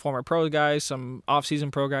guys, some former pro guys, some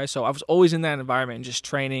off-season pro guys. So I was always in that environment and just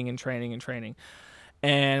training and training and training.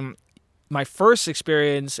 And my first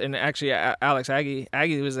experience, and actually Alex Aggie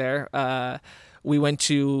was there, we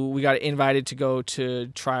got invited to go to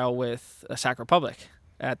trial with Sacramento Republic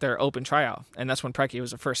at their open tryout. And that's when Preki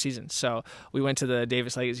was the first season. So we went to the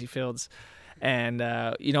Davis Legacy Fields. And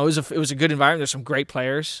it was a good environment. There's some great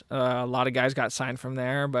players. A lot of guys got signed from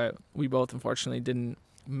there, but we both unfortunately didn't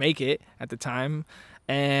make it at the time.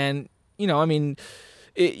 And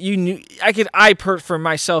for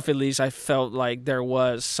myself at least, I felt like there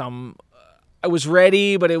was some. I was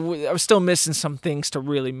ready, but I was still missing some things to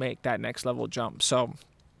really make that next level jump. So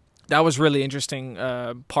that was really interesting.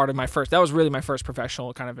 That was really my first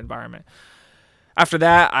professional kind of environment. After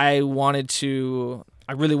that, I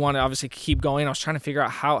really wanted to obviously keep going. I was trying to figure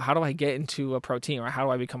out how do I get into a pro team, or how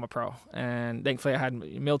do I become a pro? And thankfully I had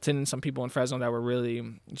Milton and some people in Fresno that were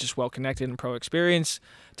really just well connected and pro experience,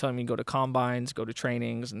 telling me go to combines, go to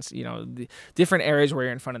trainings, and the different areas where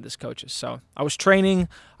you're in front of these coaches. So I was training.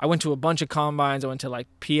 I went to a bunch of combines. I went to like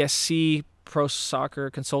PSC, Pro Soccer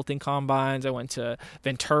Consulting Combines. I went to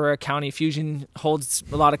Ventura County Fusion holds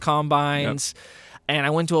a lot of combines. Yep. And I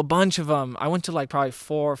went to a bunch of them. I went to like probably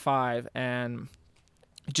 4 or 5, and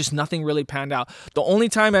just nothing really panned out. The only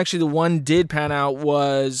time actually the one did pan out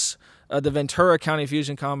was the Ventura County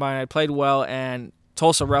Fusion Combine. I played well, and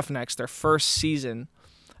Tulsa Roughnecks, their first season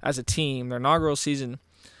as a team, their inaugural season,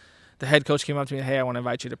 the head coach came up to me, hey, I want to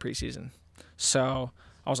invite you to preseason. So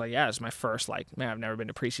I was like, yeah, this is my first, I've never been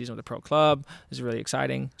to preseason with a pro club. This is really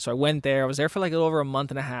exciting. So I went there. I was there for like a little over a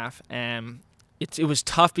month and a half, and it was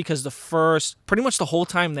tough because pretty much the whole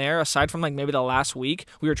time there, aside from like maybe the last week,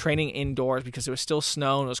 we were training indoors because it was still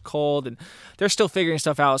snow and it was cold, and they're still figuring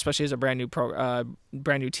stuff out, especially as a brand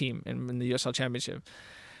new team in the USL Championship.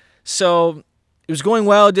 So it was going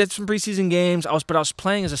well. Did some preseason games. I was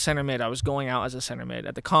playing as a center mid. I was going out as a center mid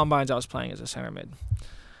at the combines. I was playing as a center mid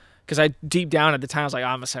because I deep down at the time I was like,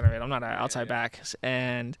 I'm a center mid. I'm not an outside back,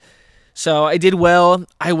 and so I did well.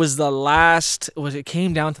 I was it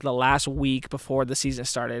came down to the last week before the season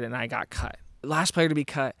started, and I got cut. Last player to be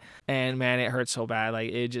cut, and man, it hurt so bad.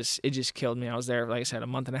 Like it just killed me. I was there, like I said, a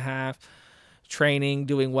month and a half, training,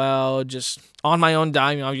 doing well, just on my own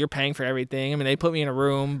dime. You're paying for everything. I mean, they put me in a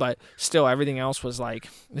room, but still, everything else was like,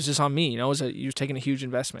 it was just on me. You were taking a huge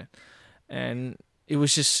investment, and it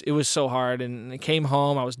was so hard. And I came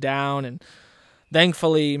home, I was down, and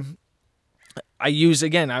thankfully, I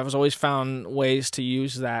was always found ways to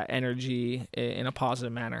use that energy in a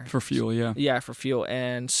positive manner. For fuel, yeah. Yeah, for fuel.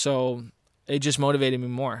 And so it just motivated me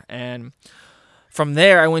more. And from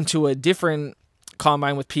there, I went to a different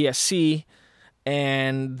combine with PSC,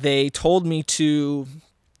 and they told me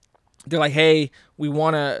they're like, hey, we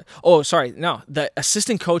want to, the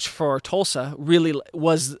assistant coach for Tulsa really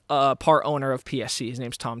was a part owner of PSC. His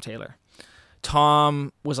name's Tom Tailor.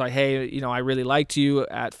 Tom was like, hey, I really liked you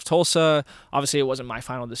at Tulsa. Obviously, it wasn't my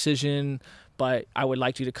final decision, but I would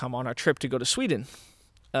like you to come on our trip to go to Sweden.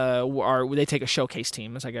 They take a showcase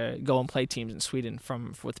team. It's like a go and play teams in Sweden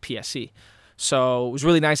with PSC. So it was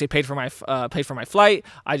really nice. They paid for my flight.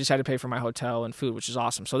 I just had to pay for my hotel and food, which is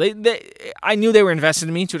awesome. So I knew they were invested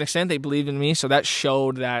in me to an extent. They believed in me, so that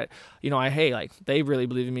showed that they really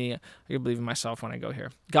believe in me. I believe in myself when I go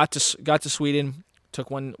here. Got to Sweden. Took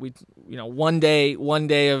one day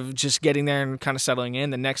of just getting there and kind of settling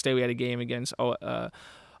in. The next day we had a game against Örebro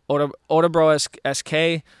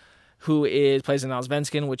SK, who plays in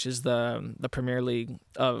Allsvenskan, which is the Premier League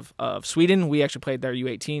of Sweden. We actually played their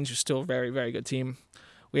U18s, who's still a very, very good team.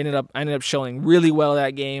 I ended up showing really well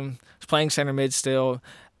that game. I was playing center mid still,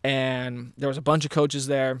 and there was a bunch of coaches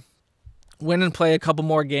there. Went and played a couple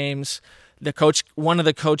more games. One of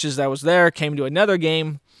the coaches that was there came to another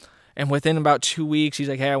game. And within about 2 weeks, he's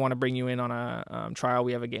like, "Hey, I want to bring you in on a trial.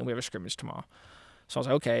 We have a game. We have a scrimmage tomorrow." So I was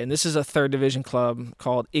like, "Okay." And this is a third division club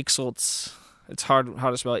called Yxhults. It's hard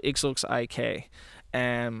to spell it. Yxhults IK,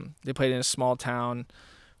 and they played in a small town,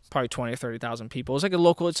 probably 20 or 30,000 people. It's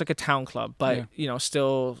like a town club, but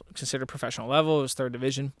still considered professional level. It was third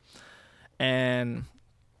division, and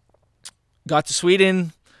got to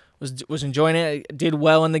Sweden. Was enjoying it. Did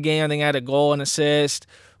well in the game. I think I had a goal and assist.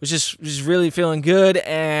 Was just really feeling good,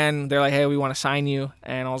 and they're like, "Hey, we want to sign you."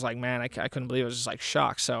 And I was like, man, I couldn't believe it. I was just like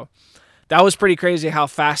shocked. So that was pretty crazy how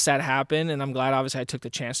fast that happened, and I'm glad obviously I took the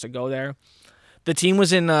chance to go there. The team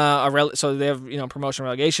was in so they have promotion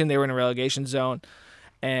relegation. They were in a relegation zone,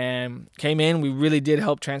 and came in. We really did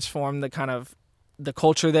help transform the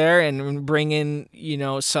culture there and bring in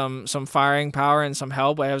some firing power and some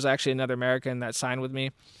help. I was actually another American that signed with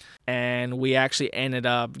me. And we actually ended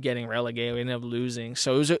up getting relegated. We ended up losing.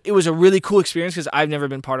 So it was a really cool experience because I've never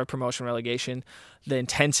been part of promotion relegation. The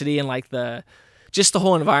intensity and just the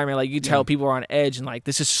whole environment, you tell people are on edge, and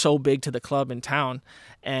this is so big to the club in town.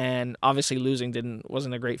 And obviously losing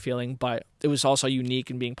wasn't a great feeling, but it was also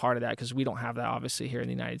unique in being part of that because we don't have that obviously here in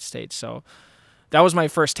the United States. So that was my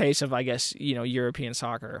first taste of, I guess, European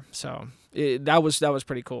soccer. So that was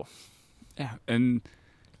pretty cool. Yeah, and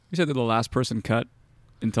you said they're the last person cut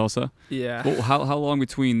in Tulsa. Yeah. Well, how long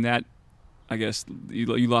between that, I guess, you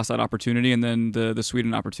lost that opportunity and then the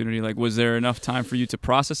Sweden opportunity? Was there enough time for you to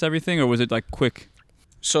process everything, or was it quick?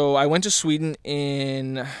 So I went to Sweden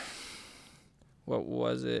in, what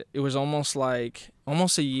was it? It was almost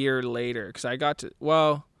a year later because I got to,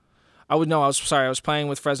 I was playing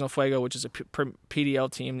with Fresno Fuego, which is a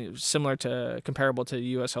PDL team. It was comparable to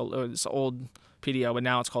USL, this old PDL, but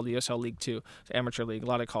now it's called the USL League 2. It's an amateur league. A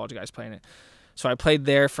lot of college guys playing it. So I played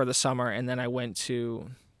there for the summer, and then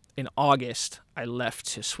in August, I left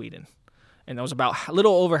to Sweden. And that was about a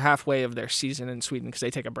little over halfway of their season in Sweden because they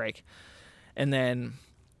take a break. And then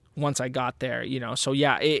once I got there,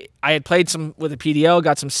 I had played some with the PDL,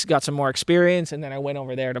 got some more experience, and then I went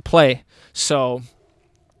over there to play. So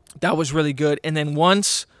that was really good. And then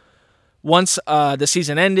once the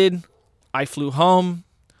season ended, I flew home,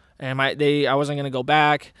 and I wasn't going to go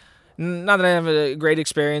back. Not that I have a great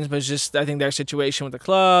experience, but it's just I think their situation with the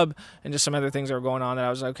club and just some other things that were going on that I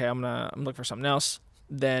was like, okay, I'm looking for something else.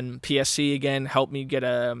 Then PSC again helped me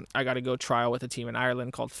I got to go trial with a team in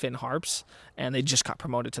Ireland called Finn Harps, and they just got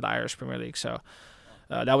promoted to the Irish Premier League. So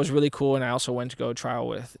that was really cool. And I also went to go trial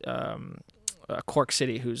with Cork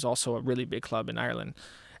City, who's also a really big club in Ireland.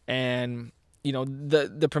 And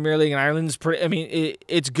the Premier League in Ireland is pretty. I mean,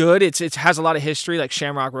 it's good. It has a lot of history. Like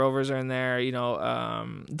Shamrock Rovers are in there.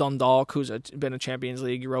 Dundalk, who's been a Champions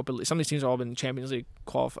League, Europa League. Some of these teams have all been Champions League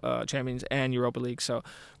champions and Europa League. So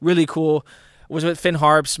really cool. Was with Finn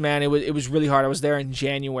Harps, man. It was really hard. I was there in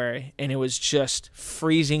January, and it was just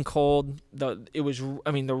freezing cold. The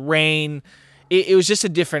rain. It was just a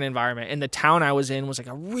different environment. And the town I was in was it's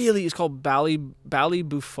called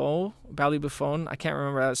Ballybuffon. I can't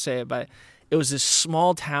remember how to say it, but it was this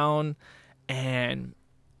small town, and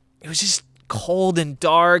it was just cold and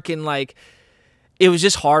dark, and it was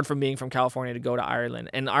just hard from being from California to go to Ireland.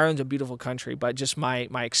 And Ireland's a beautiful country, but just my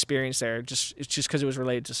experience there, it's just because it was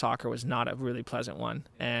related to soccer, was not a really pleasant one.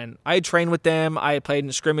 And I had trained with them. I had played in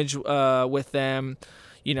a scrimmage with them,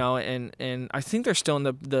 and I think they're still in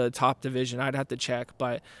the top division. I'd have to check,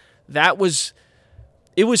 but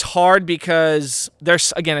it was hard because I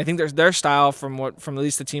think their style from at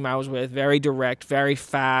least the team I was with, very direct, very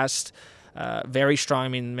fast, very strong. I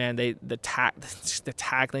mean, man, the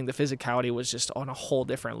tackling, the physicality was just on a whole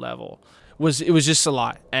different level. It was just a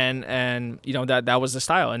lot, and that was the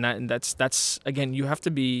style, and that's again, you have to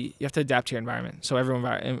adapt to your environment. So every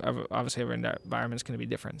environment is going to be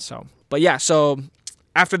different. So, but yeah, so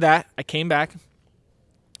after that, I came back.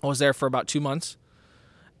 I was there for about 2 months.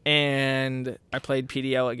 And I played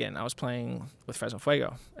PDL again. I was playing with Fresno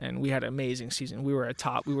Fuego, and we had an amazing season. We were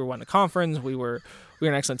won the conference. We were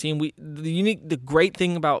an excellent team. The great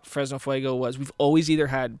thing about Fresno Fuego was we've always either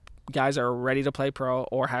had guys that are ready to play pro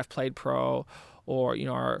or have played pro, or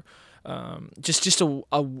are just a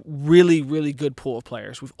really, really good pool of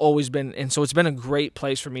players. We've always been, and so it's been a great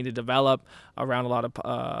place for me to develop around a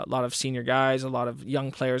lot of senior guys. A lot of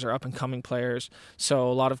young players are up and coming players. So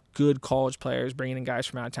a lot of good college players, bringing in guys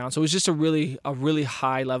from out of town. So it was just a really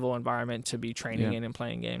high level environment to be training in and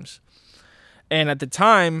playing games. And at the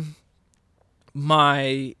time,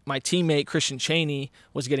 my teammate Christian Cheney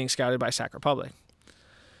was getting scouted by Sac Republic.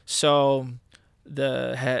 So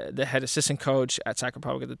the head assistant coach at Sac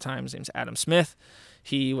Republic at the time, his name's Adam Smith.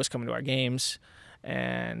 He was coming to our games,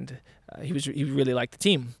 and he really liked the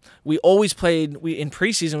team. We always played in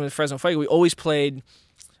preseason with Fresno Fuego. We always played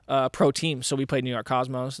pro teams. So we played New York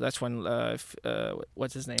Cosmos. That's when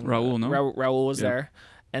what's his name? Raul, no? Raul was there,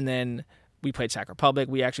 and then we played Sac Republic.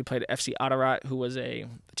 We actually played FC Atarat, who was a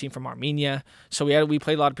team from Armenia. So we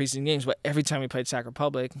played a lot of preseason games, but every time we played Sac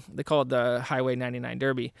Republic, they call it the Highway 99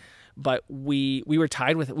 Derby. But we were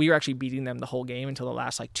tied with it. We were actually beating them the whole game until the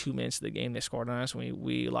last 2 minutes of the game. They scored on us, and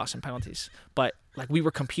we lost in penalties. But we were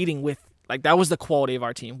competing with, that was the quality of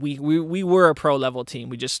our team. We were a pro level team.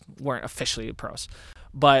 We just weren't officially pros.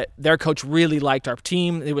 But their coach really liked our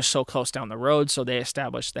team. It was so close down the road, so the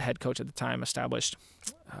head coach at the time established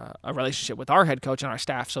a relationship with our head coach and our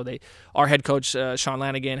staff. So our head coach, Sean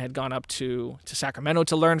Lanigan, had gone up to Sacramento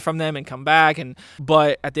to learn from them and come back.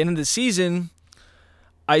 But at the end of the season,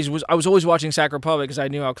 I was always watching Sac Republic because I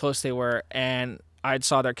knew how close they were, and I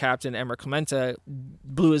saw their captain, Emer Clementa,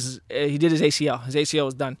 he did his ACL. His ACL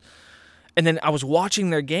was done. And then I was watching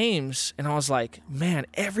their games, and I was like, man,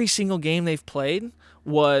 every single game they've played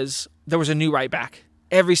there was a new right back.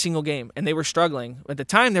 Every single game, and they were struggling. At the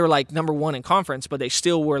time, they were number one in conference, but they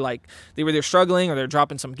still were they're struggling, or they're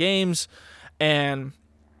dropping some games. And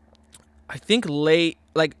I think late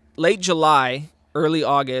July, early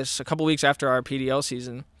August, a couple weeks after our PDL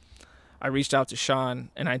season, I reached out to Sean,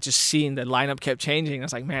 and I just seen the lineup kept changing. I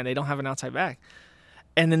was like, man, they don't have an outside back.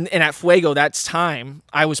 And at Fuego, that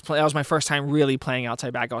was my first time really playing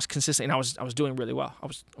outside back. I was consistent, and I was doing really well.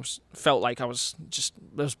 Felt like I was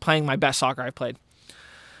playing my best soccer I've played.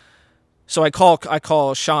 So I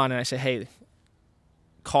call Sean, and I say, hey,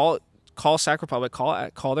 call Sac Republic,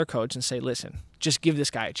 call their coach, and say, listen, just give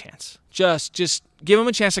this guy a chance. Just give him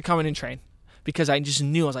a chance to come in and train, because I just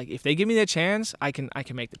knew, I was like, if they give me that chance, I can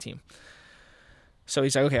make the team. So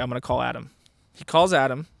he's like, okay, I'm gonna call Adam. He calls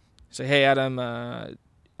Adam. He's like, hey Adam,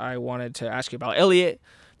 I wanted to ask you about Elliott.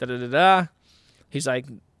 He's like,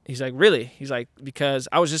 really? He's like, because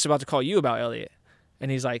I was just about to call you about Elliott. And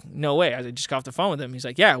he's like, no way. I just got off the phone with him. He's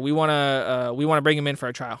like, yeah, we want to bring him in for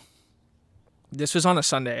a trial. This was on a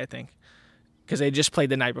Sunday, I think, because they just played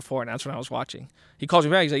the night before, and that's when I was watching. He calls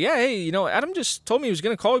me back. He's like, yeah, hey, Adam just told me he was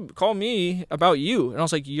going to call me about you. And I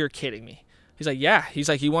was like, you're kidding me. He's like, yeah. He's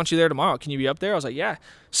like, he wants you there tomorrow. Can you be up there? I was like, yeah.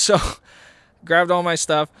 So grabbed all my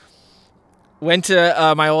stuff, went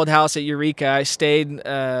to my old house at Eureka. I stayed,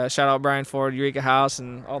 shout out Brian Ford, Eureka House,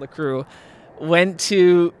 and all the crew. Went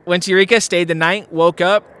to Eureka, stayed the night, woke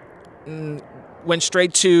up, went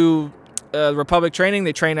straight to Republic training.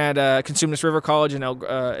 They train at Consumnes River College in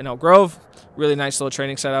Elk Grove. Really nice little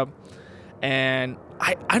training setup. And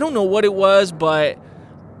I don't know what it was, but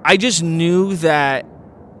I just knew that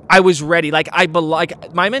I was ready.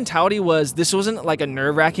 My mentality was, this wasn't like a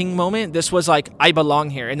nerve-wracking moment. This was like, I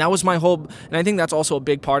belong here. And that was my whole, and I think that's also a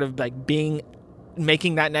big part of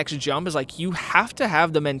making that next jump, is you have to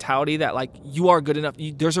have the mentality that you are good enough.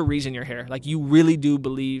 There's a reason you're here. You really do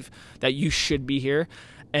believe that you should be here.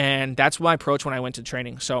 And that's my approach when I went to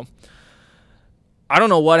training. So I don't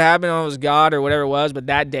know what happened. I don't know if it was God or whatever it was, but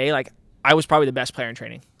that day, I was probably the best player in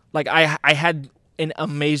training. I had an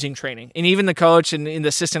amazing training. And even the coach and the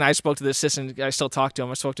assistant, I spoke to the assistant. I still talk to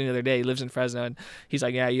him. I spoke to him the other day. He lives in Fresno, and he's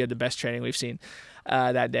like, yeah, you had the best training we've seen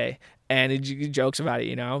that day. And he jokes about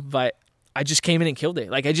it, but I just came in and killed it.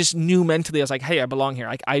 I just knew mentally, I was like, hey, I belong here.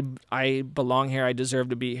 I belong here. I deserve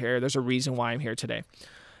to be here. There's a reason why I'm here today.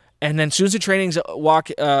 And then as soon as the training's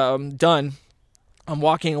done, I'm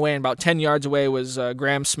walking away, and about 10 yards away was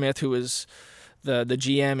Graham Smith, who was the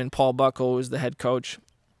GM, and Paul Buckle was the head coach.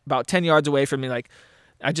 About 10 yards away from me,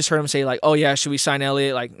 I just heard him say, oh yeah, should we sign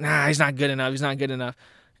Elliott? Nah, he's not good enough. He's not good enough.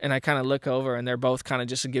 And I kind of look over, and they're both kind of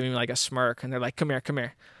just giving me a smirk, and they're like, come here.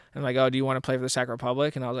 And I'm like, oh, do you want to play for the Sac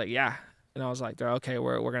Republic? And I was like, yeah. And I was like, okay,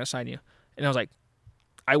 we're going to sign you. And I was like,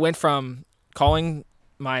 I went from calling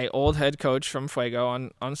my old head coach from Fuego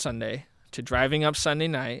on Sunday to driving up Sunday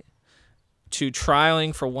night, to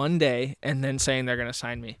trialing for one day and then saying they're going to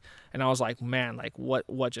sign me. And I was like, man, like what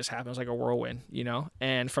just happened? It was like a whirlwind, you know?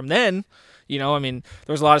 And from then, you know, I mean,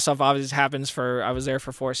 there was a lot of stuff obviously happens I was there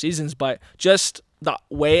for 4 seasons, but just the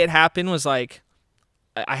way it happened was like,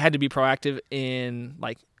 I had to be proactive in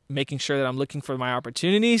like making sure that I'm looking for my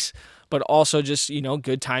opportunities, but also just, you know,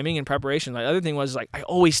 good timing and preparation. The other thing was like, I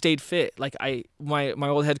always stayed fit. Like my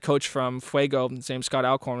old head coach from Fuego, his name's Scott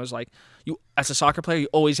Alcorn, was like, you as a soccer player, you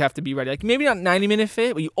always have to be ready. Like maybe not 90-minute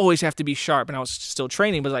fit, but you always have to be sharp. And I was still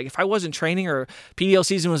training, but like if I wasn't training or PDL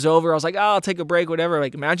season was over, I was like, oh, I'll take a break, whatever.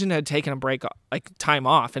 Like imagine I had taken a break, like time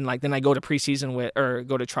off, and like then I go to preseason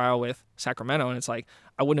go to trial with Sacramento, and it's like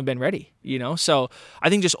I wouldn't have been ready, you know. So I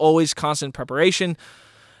think just always constant preparation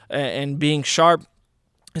and being sharp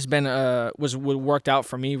has been worked out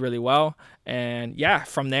for me really well. And yeah,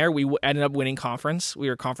 from there we ended up winning conference. We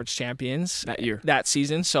were conference champions that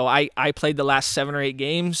season. So I played the last 7 or 8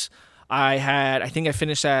 games. I think I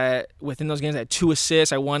finished within those games I had 2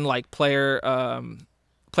 assists. I won like player of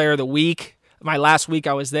the week. My last week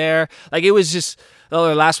I was there. Like it was just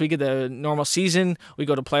the last week of the normal season. We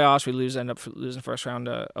go to playoffs. We end up losing first round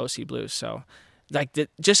to OC Blues. So like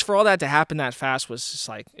just for all that to happen that fast was just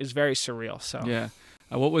like is very surreal. So yeah.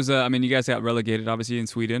 What was I mean, you guys got relegated obviously in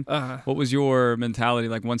Sweden. What was your mentality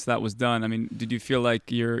like once that was done? I mean, did you feel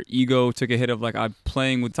like your ego took a hit of like I'm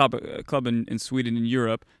playing with top club in Sweden and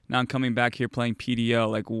Europe, now I'm coming back here playing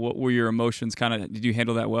PDL? Like what were your emotions? Kind of did you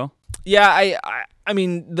handle that well? Yeah, I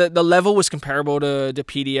mean the level was comparable to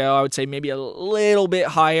PDL. I would say maybe a little bit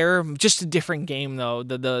higher. Just a different game though.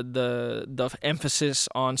 The emphasis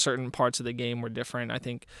on certain parts of the game were different. I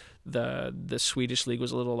think the Swedish league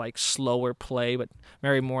was a little like slower play, but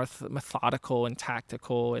very more methodical and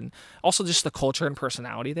tactical, and also just the culture and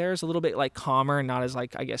personality there is a little bit like calmer and not as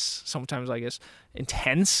like sometimes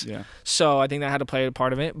intense. Yeah. So I think that had to play a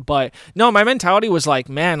part of it. But no, my mentality was like,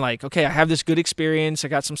 man, like okay, I have this good experience. I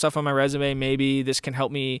got some stuff on my resume. Maybe this can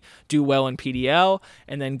help me do well in PDL,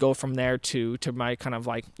 and then go from there to my kind of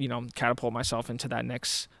like, you know, catapult myself into that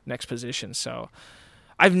next position. So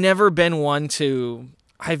I've never been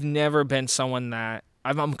someone that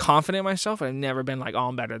I'm confident in myself. I've never been like, oh,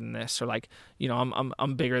 I'm better than this, or like, you know,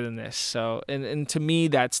 I'm bigger than this. So and to me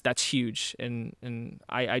that's huge. And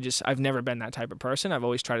I've never been that type of person. I've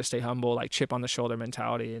always tried to stay humble, like chip on the shoulder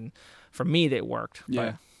mentality, and for me that worked. Yeah.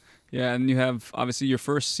 But, yeah, and you have obviously your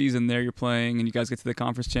first season there. You're playing, and you guys get to the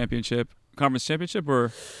conference championship,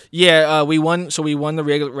 or we won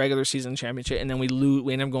the regular season championship, and then we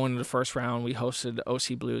ended up going to the first round. We hosted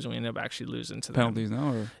OC Blues, and we ended up actually losing to penalties them.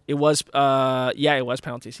 now, or it was it was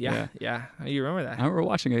penalties. Yeah. You remember that? I remember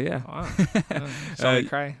watching it. Yeah. Wow. Saw me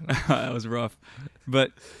cry. That was rough.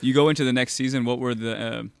 But you go into the next season. What were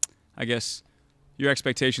the I guess your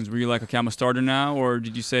expectations? Were you like, okay, I'm a starter now, or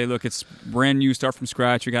did you say, look, it's brand new, start from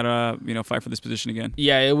scratch, we gotta fight for this position again?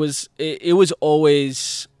 Yeah, it was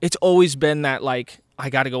always been that like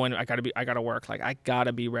I gotta go in, I gotta work, like I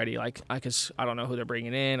gotta be ready, like because I don't know who they're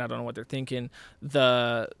bringing in, I don't know what they're thinking.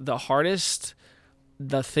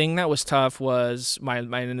 The thing that was tough was my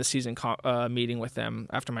end of the season meeting with them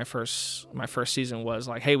after my first season was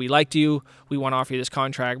like, hey, we liked you, we want to offer you this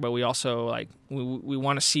contract, but we also like we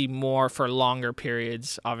want to see more for longer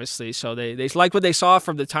periods, obviously. So they liked what they saw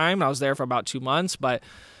from the time I was there for about 2 months, but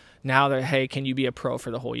now they're, hey, can you be a pro for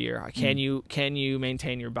the whole year? Can you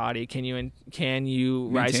maintain your body? Can you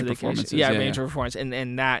rise to the occasion? Yeah, maintain performance,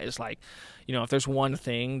 and that is like, you know, if there's one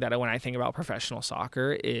thing that when I think about professional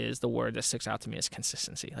soccer is the word that sticks out to me is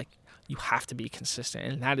consistency. Like you have to be consistent,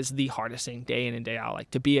 and that is the hardest thing day in and day out,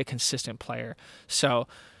 like to be a consistent player. So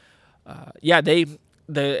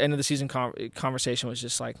the end of the season conversation was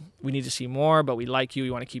just like, we need to see more, but we like you,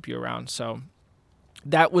 we want to keep you around. So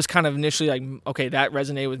that was kind of initially like, okay, that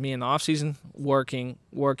resonated with me in the off season, working,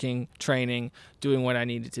 training, doing what I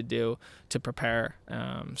needed to do to prepare.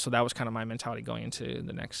 So that was kind of my mentality going into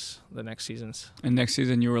the next seasons. And next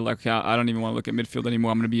season you were like, I don't even want to look at midfield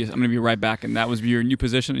anymore. I'm gonna be right back. And that was your new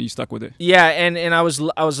position, and you stuck with it. Yeah, and I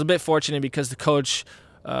was a bit fortunate because the coach,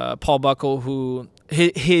 Paul Buckle, who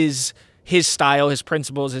his style, his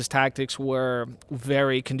principles, his tactics were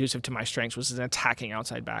very conducive to my strengths, was an attacking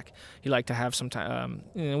outside back. He liked to have some time.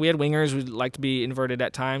 We had wingers. We liked to be inverted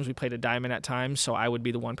at times. We played a diamond at times, so I would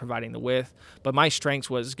be the one providing the width. But my strengths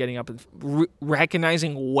was getting up and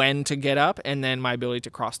recognizing when to get up, and then my ability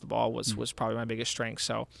to cross the ball was probably my biggest strength.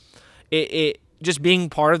 So it just being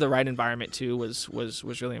part of the right environment too was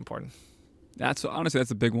really important. That's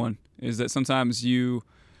a big one. Is that sometimes you.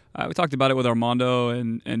 We talked about it with Armando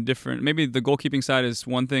and different. Maybe the goalkeeping side is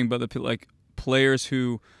one thing, but the players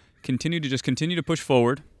who continue to push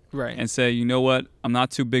forward, right, and say, you know what, I'm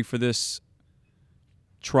not too big for this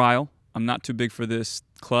trial. I'm not too big for this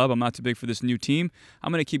club. I'm not too big for this new team.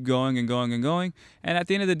 I'm going to keep going and going and going. And at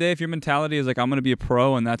the end of the day, if your mentality is like, I'm going to be a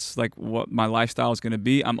pro and that's like what my lifestyle is going to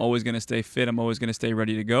be, I'm always going to stay fit. I'm always going to stay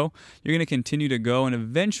ready to go. You're going to continue to go. And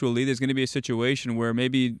eventually there's going to be a situation where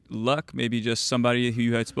maybe luck, maybe just somebody who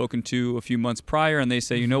you had spoken to a few months prior, and they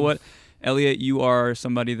say, you know what, Elliott, you are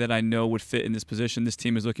somebody that I know would fit in this position. This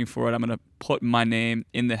team is looking for it. I'm going to put my name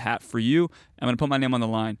in the hat for you. I'm going to put my name on the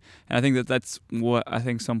line. And I think that's what I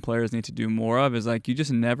think some players need to do more of, is like, you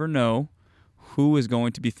just never know who is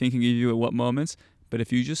going to be thinking of you at what moments. But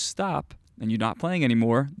if you just stop and you're not playing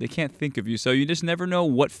anymore, they can't think of you. So you just never know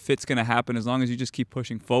what fit's going to happen. As long as you just keep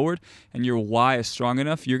pushing forward and your why is strong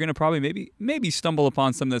enough, you're going to probably maybe stumble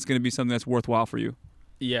upon something that's going to be something that's worthwhile for you.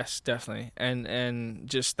 Yes, definitely. And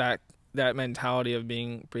just that mentality of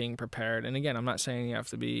being prepared. And again, I'm not saying you have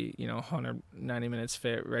to be 190 minutes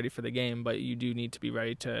fit, ready for the game, but you do need to be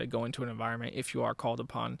ready to go into an environment if you are called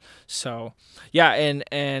upon. So yeah, and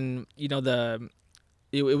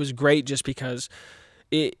it was great just because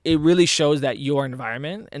it really shows that your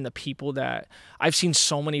environment and the people that I've seen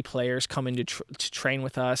so many players come in to train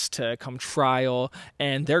with us, to come trial,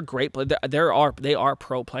 and they're great. They are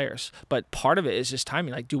pro players, but part of it is just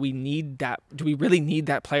timing. Like, do we really need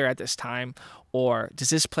that player at this time, or does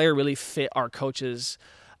this player really fit our coach's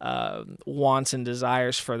wants and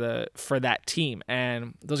desires for that team?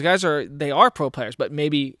 And those guys are pro players, but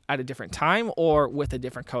maybe at a different time or with a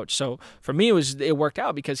different coach. So for me, it worked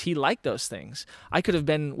out because he liked those things. I could have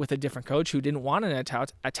been with a different coach who didn't want an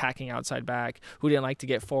attacking outside back, who didn't like to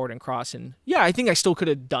get forward and cross. And yeah, I think I still could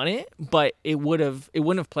have done it, but it wouldn't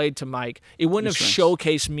have played to Mike. It wouldn't have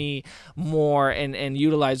showcased me more and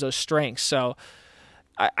utilized those strengths. So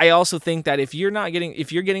I also think that if you're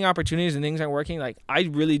getting opportunities and things aren't working, like, I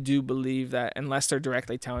really do believe that unless they're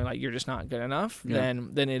directly telling like you're just not good enough,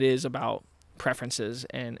 then it is about preferences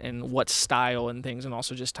and what style and things, and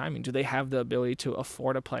also just timing. Do they have the ability to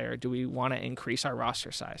afford a player? Do we want to increase our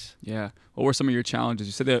roster size? Yeah. What were some of your challenges?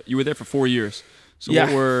 You said that you were there for 4 years. So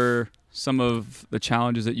what were some of the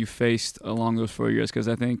challenges that you faced along those 4 years? Because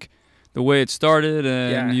I think the way it started,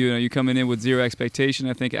 and you coming in with zero expectation,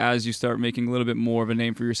 I think as you start making a little bit more of a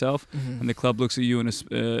name for yourself, and the club looks at you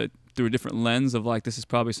through a different lens of like, this is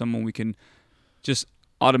probably someone we can just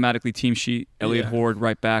automatically team sheet, Elliott, Hord,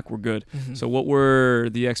 right back, we're good. So what were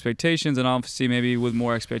the expectations? And obviously maybe with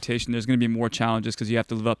more expectation, there's going to be more challenges because you have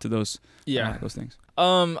to live up to those things.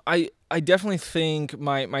 I definitely think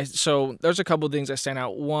so there's a couple of things that stand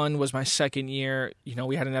out. One was my second year.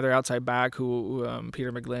 We had another outside back who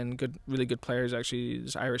Peter McGlynn, really good player, is actually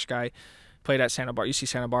this Irish guy, played at UC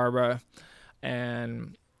Santa Barbara,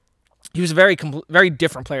 and he was a very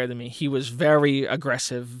different player than me. He was very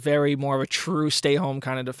aggressive, very more of a true stay-home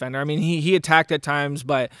kind of defender. I mean, he attacked at times,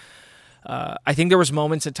 but I think there was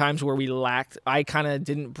moments at times where we lacked. I kind of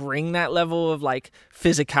didn't bring that level of like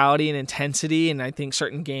physicality and intensity, and I think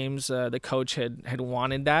certain games the coach had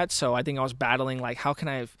wanted that. So I think I was battling like, how can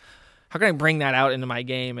I bring that out into my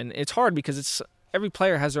game? And it's hard because every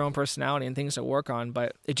player has their own personality and things to work on,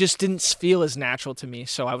 but it just didn't feel as natural to me.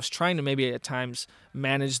 So I was trying to maybe at times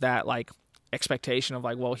manage that like expectation of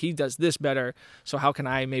like, well, he does this better, so how can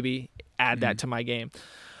I maybe add that to my game?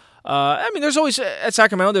 I mean, there's always at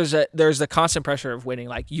Sacramento. There's the constant pressure of winning.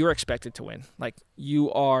 Like, you're expected to win. Like,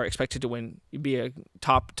 you are expected to win. You be a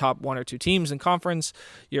top one or two teams in conference.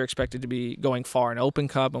 You're expected to be going far in Open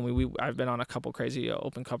Cup. And I've been on a couple crazy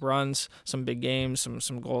Open Cup runs, some big games,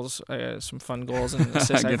 some goals, some fun goals and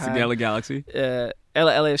assists. Against the LA Galaxy,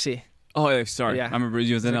 LAFC. Oh, sorry. Yeah. I remember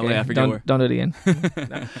you was in LA. I forget where. Don't do it again.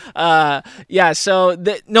 So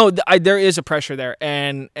there is a pressure there,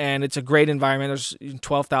 and it's a great environment. There's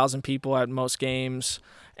 12,000 people at most games,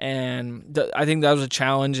 and I think that was a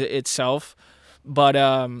challenge itself. But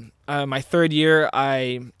my third year,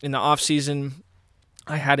 in the off season,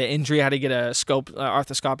 I had an injury. I had to get a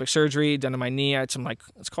arthroscopic surgery done to my knee. I had some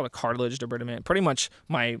it's called a cartilage debridement. Pretty much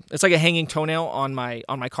it's like a hanging toenail on my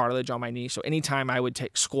cartilage on my knee. So anytime I would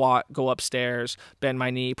squat, go upstairs, bend my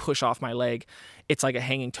knee, push off my leg, it's like a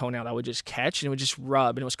hanging toenail that would just catch and it would just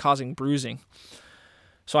rub, and it was causing bruising.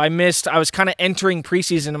 So I was kind of entering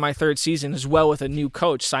preseason in my third season as well with a new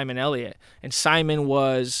coach, Simon Elliott. And Simon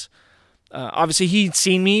was obviously he'd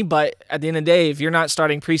seen me, but at the end of the day, if you're not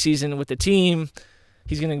starting preseason with the team,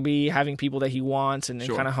 he's going to be having people that he wants and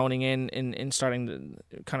kind of honing in and starting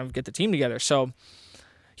to kind of get the team together. So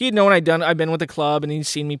he had known I've been with the club and he's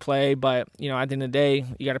seen me play, but at the end of the day,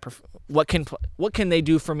 you got to what can they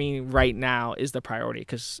do for me right now is the priority,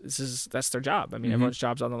 because that's their job. I mean, everyone's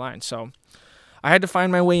job's on the line. So I had to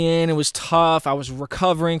find my way in. It was tough. I was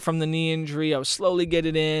recovering from the knee injury. I was slowly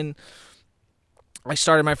getting in. I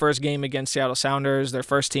started my first game against Seattle Sounders, their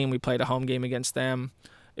first team. We played a home game against them.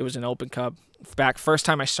 It was an Open Cup. First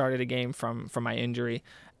time I started a game from my injury,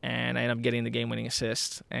 and I ended up getting the game-winning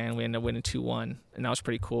assist, and we ended up winning 2-1, and that was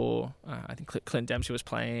pretty cool. I think Clint Dempsey was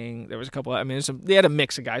playing. There was a couple. I mean, they had a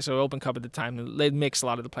mix of guys. So Open Cup at the time, they mixed a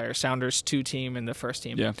lot of the players. Sounders 2 team and the first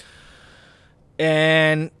team. Yeah.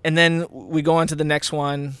 And then we go on to the next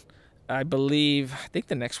one. I think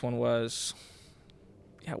the next one was.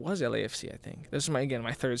 Yeah, it was LAFC, I think. This is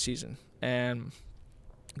my third season. And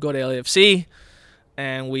go to LAFC,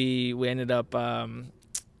 and we ended up I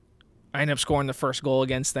ended up scoring the first goal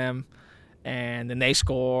against them, and then they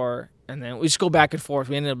score, and then we just go back and forth.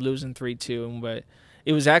 We ended up losing 3-2, but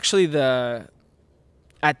it was actually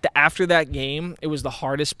after that game, it was the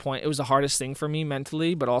hardest point. It was the hardest thing for me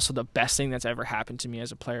mentally, but also the best thing that's ever happened to me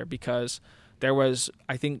as a player, because there was,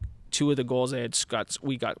 I think, 2 of the goals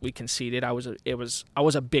we conceded. I was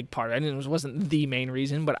a big part. It wasn't the main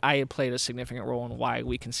reason, but I had played a significant role in why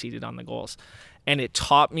we conceded on the goals, and it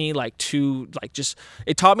taught me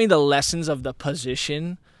it taught me the lessons of the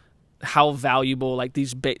position, how valuable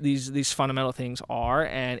these fundamental things are,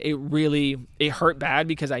 and it hurt bad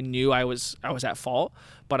because I knew I was at fault,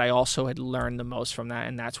 but I also had learned the most from that,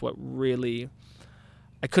 and that's what really.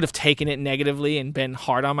 I could have taken it negatively and been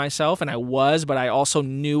hard on myself, and I was, but I also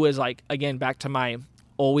knew as again, back to my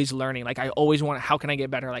always learning. I always want, how can I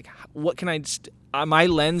get better? What can my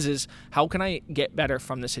lens is, how can I get better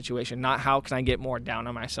from the situation? Not how can I get more down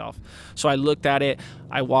on myself. So I looked at it,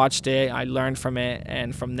 I watched it, I learned from it,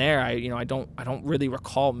 and from there, I don't really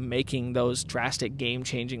recall making those drastic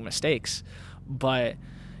game-changing mistakes, but.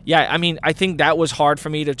 Yeah, I mean, I think that was hard for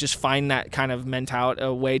me to just find that kind of mentality,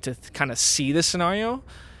 a way to kind of see the scenario,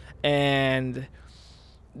 and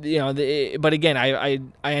but again, I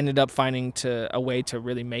ended up finding a way to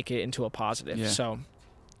really make it into a positive. Yeah. So,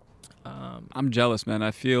 I'm jealous, man. I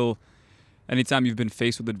feel anytime you've been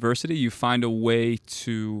faced with adversity, you find a way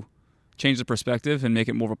to change the perspective and make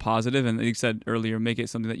it more of a positive. And like you said earlier, make it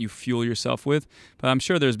something that you fuel yourself with. But I'm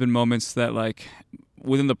sure there's been moments that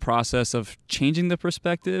within the process of changing the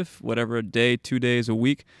perspective, whatever, a day, 2 days, a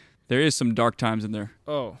week, there is some dark times in there.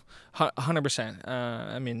 Oh, 100%.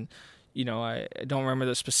 I mean, I don't remember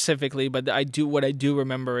this specifically, but what I do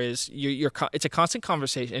remember is it's a constant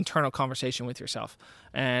conversation, internal conversation with yourself.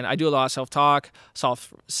 And I do a lot of self-talk,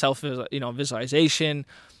 visualization.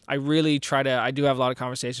 I really I do have a lot of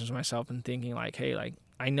conversations with myself and thinking hey,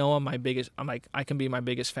 I know I can be my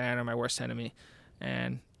biggest fan or my worst enemy.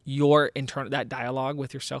 And that dialogue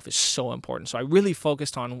with yourself is so important. So I really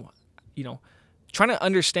focused on, trying to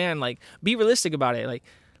understand, be realistic about it.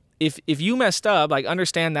 If you messed up,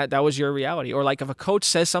 understand that was your reality. Or if a coach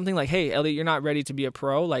says something hey, Elliott, you're not ready to be a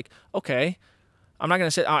pro, okay, I'm not going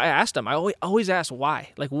to say, I asked them. I always ask why.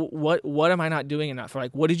 What am I not doing enough? Or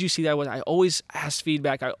what did you see that was? I always ask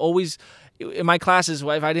feedback. I always, in my classes,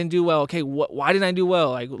 if I didn't do well, okay, why didn't I do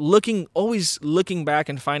well? Always looking back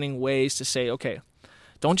and finding ways to say, okay,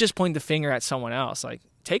 don't just point the finger at someone else.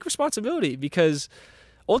 Take responsibility, because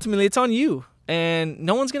ultimately it's on you, and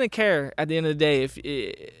no one's going to care at the end of the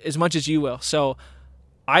day as much as you will. So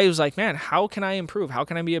I was man, how can I improve? How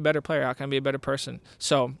can I be a better player? How can I be a better person?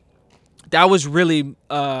 So that was really,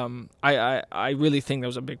 I really think that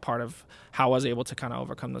was a big part of how I was able to kind of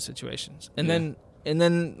overcome those situations. And then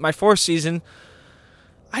my 4th season,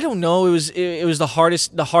 I don't know, it was the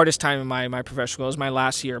hardest time in my professional. It was my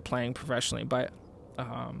last year playing professionally, but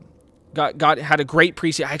had a great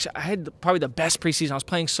preseason. I had probably the best preseason. I was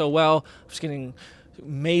playing so well. I was getting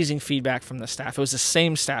amazing feedback from the staff. It was the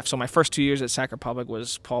same staff. So my first 2 years at Sacramento Republic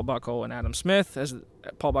was Paul Buckle and Adam Smith. As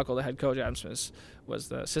Paul Buckle, the head coach, Adam Smith was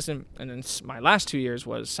the assistant. And then my last 2 years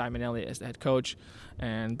was Simon Elliott as the head coach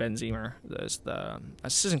and Ben Ziemer as the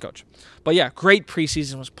assistant coach. But yeah, great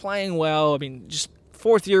preseason. Was playing well. I mean, just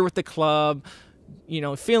 4th year with the club.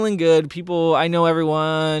 Feeling good. People, I know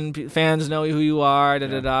everyone. Fans know who you are.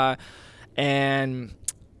 And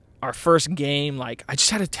our first game, I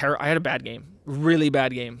had a bad game. Really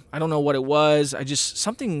bad game. I don't know what it was.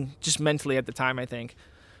 Something mentally at the time, I think.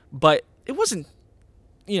 But it wasn't,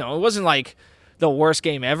 it wasn't the worst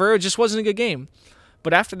game ever. It just wasn't a good game.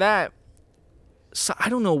 But after that, so I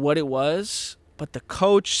don't know what it was, but the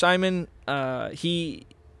coach, Simon, we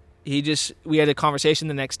had a conversation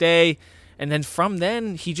the next day. And then from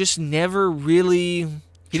then, he just never really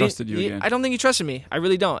trusted you again. I don't think he trusted me. I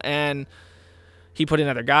really don't. And he put in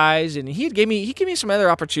other guys, and he gave me some other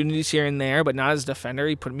opportunities here and there, but not as a defender.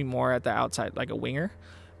 He put me more at the outside, like a winger,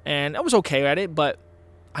 and I was okay at it. But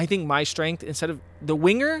I think my strength, instead of the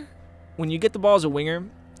winger, when you get the ball as a winger,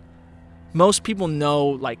 most people know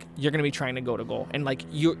like you're gonna be trying to go to goal, and like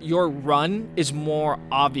your run is more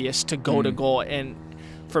obvious to go to goal. And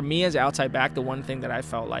for me as outside back, the one thing that I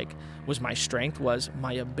felt like was my strength was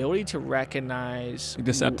my ability to recognize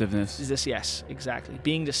deceptiveness. Yes, exactly.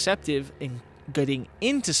 Being deceptive and getting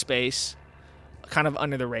into space, kind of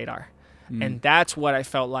under the radar, and that's what I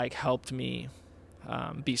felt like helped me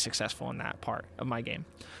be successful in that part of my game.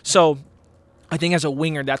 So I think as a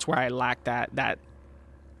winger, that's where I lacked that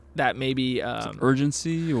maybe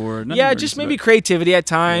urgency or just maybe creativity at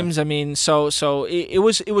times. I mean, so it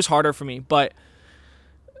was harder for me, but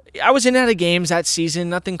I was in and out of games that season,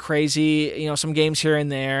 nothing crazy, some games here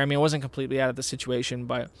and there. I mean, I wasn't completely out of the situation,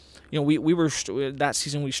 but we were that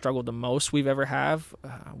season we struggled the most we've ever have.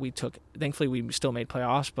 Thankfully we still made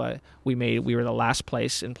playoffs, but we were the last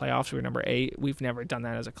place in playoffs. We were number 8. We've never done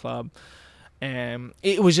that as a club. And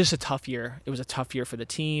it was just a tough year. It was a tough year for the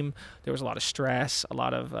team. There was a lot of stress, a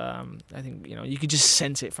lot of, I think, you could just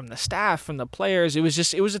sense it from the staff, from the players. It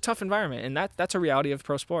was a tough environment. And that's a reality of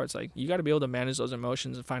pro sports. Like, you got to be able to manage those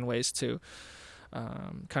emotions and find ways to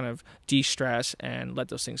kind of de-stress and let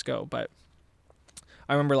those things go. But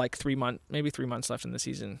I remember like 3 months left in the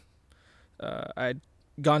season. I'd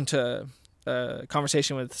gone to a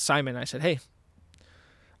conversation with Simon. I said, hey,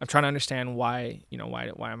 I'm trying to understand why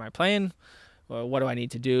am I playing? What do I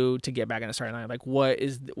need to do to get back in the starting line? Like,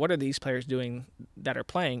 what are these players doing that are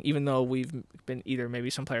playing? Even though we've been either maybe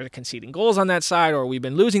some players are conceding goals on that side, or we've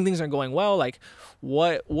been losing, things aren't going well. Like,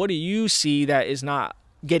 what do you see that is not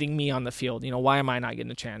getting me on the field? Why am I not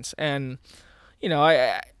getting a chance? And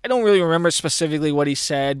I don't really remember specifically what he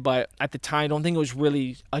said, but at the time, I don't think it was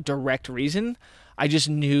really a direct reason. I just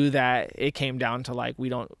knew that it came down to like, I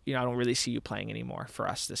don't really see you playing anymore for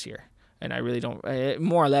us this year. And I really don't,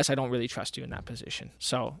 more or less, I don't really trust you in that position.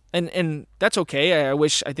 So, and that's okay.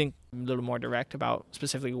 I think I'm a little more direct about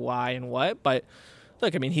specifically why and what, but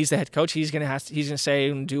look, I mean, he's the head coach. He's going to say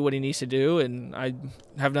and do what he needs to do. And I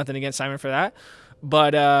have nothing against Simon for that.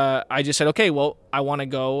 But I just said, okay, well, I want to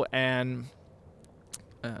go and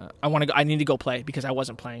I need to go play because I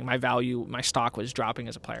wasn't playing. My stock was dropping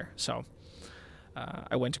as a player. So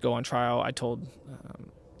I went to go on trial. I told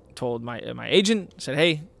my agent, said,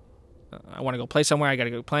 hey, I want to go play somewhere. I got to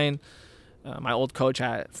go playing. My old coach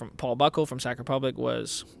from Paul Buckle from Sacramento Republic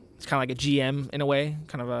it's kind of like a GM in a way,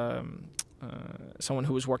 kind of someone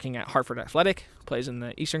who was working at Hartford Athletic, plays in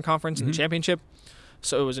the Eastern Conference in the championship.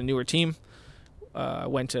 So it was a newer team.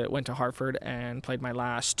 Went to Hartford and played my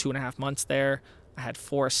last 2.5 months there. I had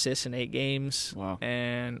 4 assists in 8 games. Wow.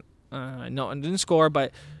 And I didn't score,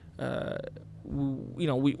 but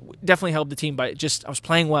we definitely helped the team. But I was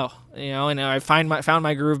playing well, and I found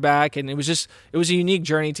my groove back, and it was a unique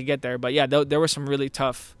journey to get there. But yeah, there were some really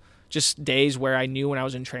tough just days where I knew when I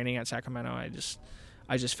was in training at Sacramento,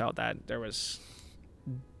 I just felt that there was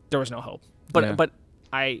no hope. But yeah. but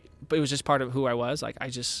it was just part of who I was. Like,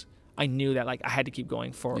 I knew that like I had to keep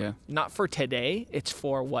going not for today, it's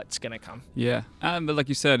for what's going to come. Yeah. But like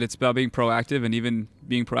you said, it's about being proactive, and even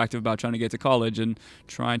being proactive about trying to get to college and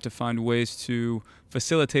trying to find ways to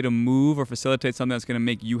facilitate a move or facilitate something that's going to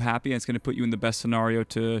make you happy and it's going to put you in the best scenario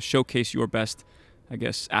to showcase your best, I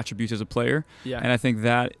guess, attributes as a player. Yeah. And I think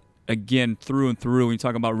that, again, through and through, when you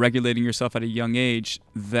talk about regulating yourself at a young age,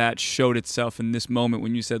 that showed itself in this moment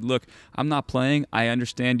when you said, look, I'm not playing. I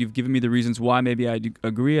understand you've given me the reasons why. Maybe I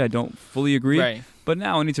agree. I don't fully agree. Right. But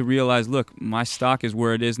now I need to realize, look, my stock is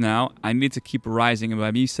where it is now. I need to keep rising. And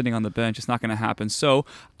by me sitting on the bench, it's not going to happen. So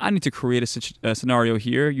I need to create a scenario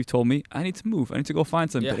here. You told me I need to move. I need to go find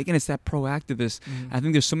something. Yeah. But again, it's that proactivist. I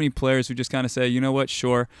think there's so many players who just kind of say, you know what,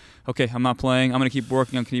 sure, okay, I'm not playing. I'm going to keep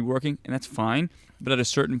working. And that's fine. But at a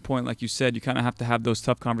certain point, like you said, you kind of have to have those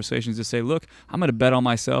tough conversations to say, look, I'm going to bet on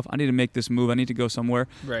myself. I need to make this move. I need to go somewhere.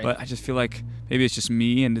 Right. But I just feel like maybe it's just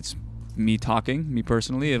me and it's me talking, me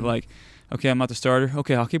personally, of like, okay, I'm not the starter.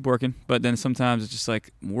 Okay, I'll keep working. But then sometimes it's just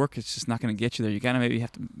like work, it's just not going to get you there. You kind of maybe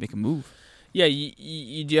have to make a move. Yeah,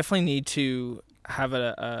 you definitely need to have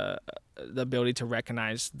the ability to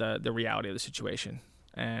recognize the reality of the situation.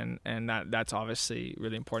 And that's obviously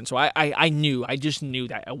really important. So I just knew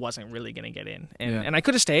that I wasn't really going to get in. And I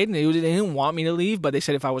could have stayed, and they didn't want me to leave, but they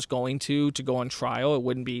said if I was going to go on trial, it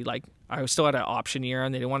wouldn't be like I was still at an option year,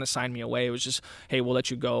 and they didn't want to sign me away. It was just, hey, we'll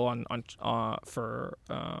let you go for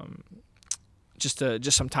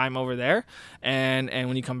just some time over there, and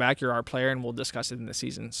when you come back, you're our player, and we'll discuss it in the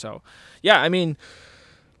season. So, yeah, I mean,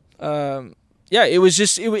 it was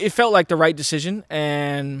just it felt like the right decision,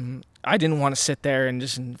 and I didn't want to sit there and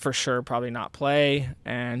just for sure probably not play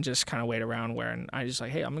and just kind of wait around and I just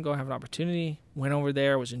like, hey, I'm going to go have an opportunity. Went over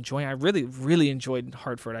there, was enjoying. I really, really enjoyed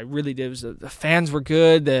Hartford. I really did. The fans were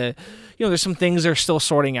good. There's some things they're still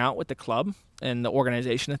sorting out with the club and the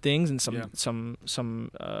organization of things and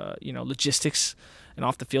some logistics and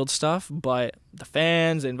off the field stuff, but the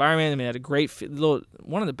fans, the environment, I mean, they had a great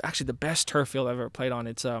actually the best turf field I've ever played on.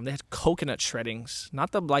 It's they had coconut shreddings,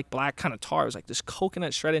 not the like black kind of tar. It was like this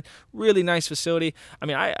coconut shredding, really nice facility. I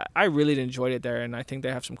mean, I really enjoyed it there, and I think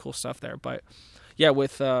they have some cool stuff there. But yeah,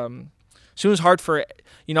 with as soon as Hartford,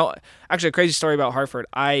 actually a crazy story about Hartford.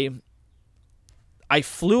 I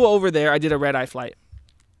flew over there. I did a red-eye flight.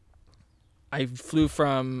 I flew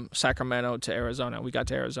from Sacramento to Arizona. We got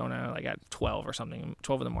to Arizona like at 12 or something,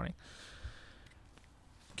 12 in the morning.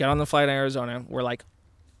 Get on the flight in Arizona.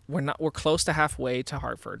 We're close to halfway to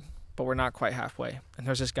Hartford, but we're not quite halfway. And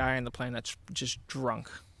there's this guy in the plane that's just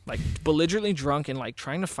drunk, like belligerently drunk and like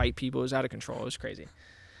trying to fight people. It was out of control. It was crazy.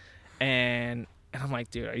 And I'm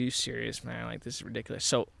like, dude, are you serious, man? Like, this is ridiculous.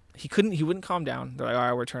 So he wouldn't calm down. They're like, all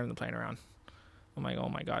right, we're turning the plane around. I'm like, oh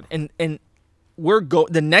my God. And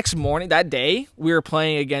the next morning, that day, we were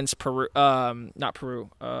playing against Peru. Not Peru.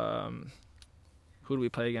 Who do we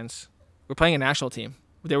play against? We're playing a national team.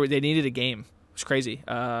 They needed a game. It was crazy.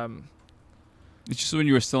 It's just when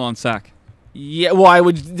you were still on SAC. Yeah.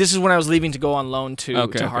 Well, this is when I was leaving to go on loan to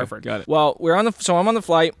Hartford. Got it. Well, I'm on the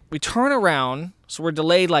flight. We turn around, so we're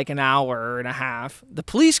delayed like an hour and a half. The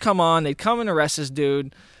police come on. They come and arrest this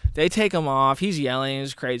dude. They take him off. He's yelling.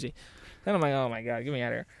 It's crazy. Then I'm like, oh my God, get me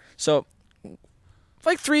out of here. So.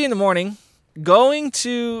 Like 3 in the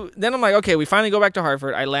then I'm like, okay, we finally go back to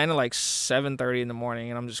Hartford. I land at like 7:30 in the morning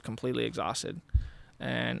and I'm just completely exhausted.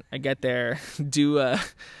 And I get there,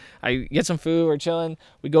 I get some food, we're chilling.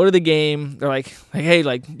 We go to the game. They're like, hey,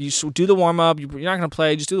 like you do the warm up. You're not going to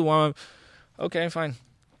play. Just do the warm up. Okay, fine.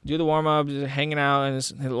 Do the warm up, just hanging out. And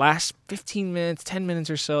it lasts 15 minutes, 10 minutes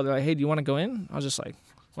or so. They're like, hey, do you want to go in? I was just like,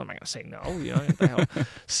 what am I going to say? No, what the hell?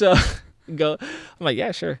 So I'm like,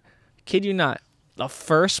 yeah, sure. Kid you not. The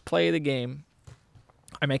first play of the game,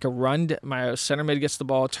 I make a run. My center mid gets the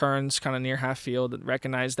ball, turns kind of near half field,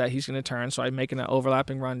 recognize that he's going to turn, so I'm making an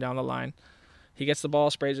overlapping run down the line. He gets the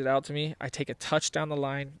ball, sprays it out to me. I take a touch down the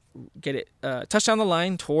line, touch down the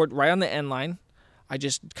line toward right on the end line. I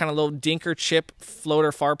just kind of little dinker chip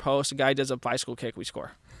floater far post. The guy does a bicycle kick. We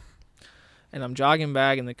score. And I'm jogging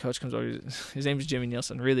back, and the coach comes over. His name is Jimmy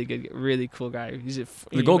Nielsen. Really good, really cool guy. He's the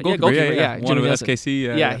goalkeeper. Yeah. Jimmy Nielsen.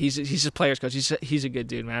 SKC. Yeah, he's a player's coach. He's a good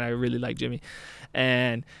dude, man. I really like Jimmy.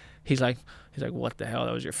 And he's like, what the hell?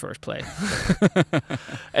 That was your first play.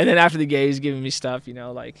 And then after the game, he's giving me stuff,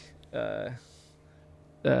 like,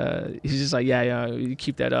 he's just like, yeah, you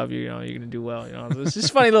keep that up, you're gonna do well. It's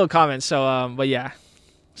just funny little comments. So, but yeah.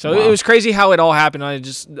 So It was crazy how it all happened. I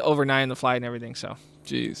just overnight in the flight and everything. So.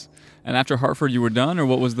 Jeez. And after Hartford, you were done, or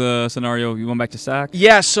what was the scenario? You went back to SAC?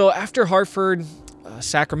 Yeah, so after Hartford,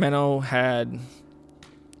 Sacramento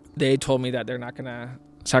told me that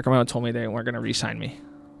Sacramento told me they weren't going to re-sign me.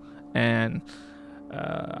 And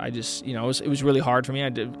I just, it was really hard for me.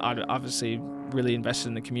 I obviously really invested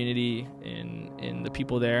in the community, in the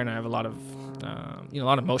people there, and I have a lot of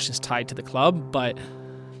emotions tied to the club, but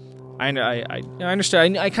I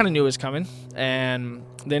understood. I kind of knew it was coming, and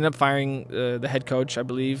they ended up firing the head coach. I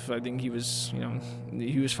believe. I think he was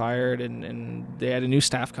fired, and they had a new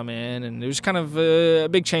staff come in, and it was kind of a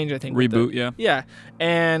big change. I think reboot. Yeah.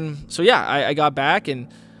 And so I got back, and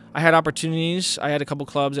I had opportunities. I had a couple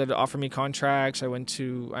clubs that offered me contracts. I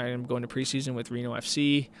am going to preseason with Reno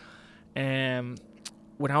FC, and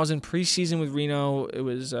when I was in preseason with Reno, it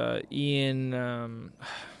was Ian. I'm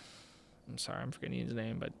sorry, I'm forgetting Ian's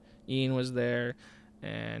name, but Ian was there,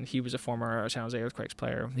 and he was a former San Jose Earthquakes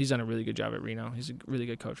player. He's done a really good job at Reno. He's a really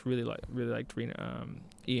good coach. Really liked Reno,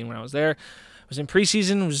 Ian when I was there. I was in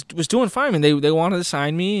preseason, was doing fine, and they wanted to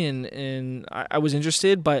sign me, and I was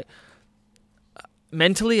interested, but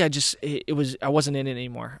mentally I wasn't in it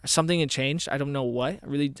anymore. Something had changed. I don't know what.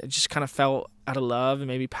 I just kind of felt out of love and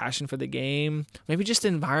maybe passion for the game. Maybe just the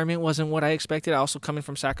environment wasn't what I expected. Also coming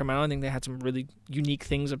from Sacramento, I think they had some really unique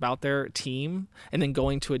things about their team, and then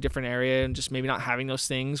going to a different area and just maybe not having those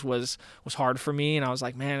things was hard for me. And I was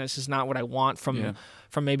like, man, this is not what I want from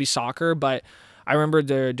maybe soccer. But I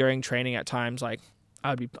remember during training at times, like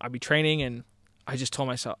I'd be training, and I just told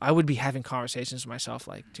myself, I would be having conversations with myself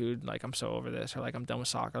like, dude, like I'm so over this, or like I'm done with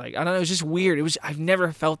soccer. Like, I don't know, it was just weird. I've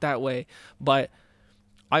never felt that way. But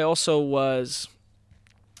I also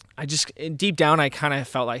deep down, I kind of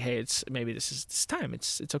felt like, hey, maybe this is time.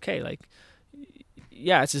 It's okay. Like,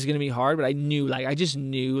 yeah, it's just going to be hard, but I just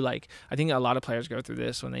knew, I think a lot of players go through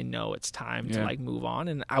this when they know it's time to move on.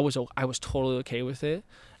 And I was totally okay with it.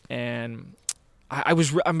 And I've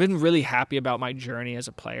been really happy about my journey as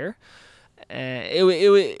a player. And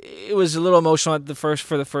it was a little emotional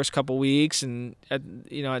for the first couple weeks and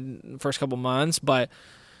first couple months, but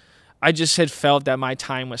I just had felt that my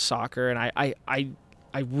time was soccer, and I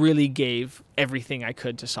really gave everything I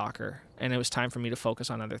could to soccer, and it was time for me to focus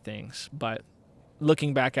on other things. But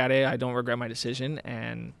looking back at it, I don't regret my decision,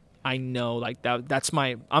 and I know the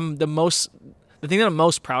thing that I'm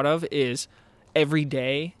most proud of is every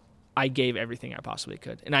day I gave everything I possibly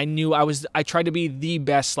could, and I knew I tried to be the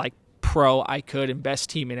best pro I could and best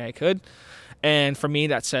teammate I could. And for me,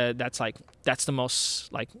 that's the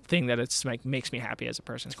most thing that it's makes me happy as a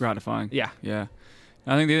person. It's gratifying. Yeah. Yeah.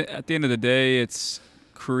 I think at the end of the day, it's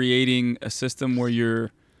creating a system where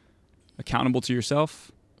you're accountable to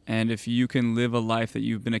yourself. And if you can live a life that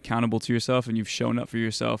you've been accountable to yourself and you've shown up for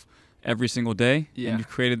yourself every single day, and you've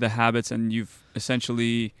created the habits and you've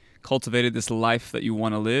essentially cultivated this life that you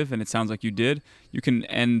want to live, and it sounds like you did, you can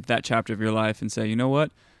end that chapter of your life and say, you know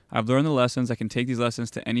what? I've learned the lessons. I can take these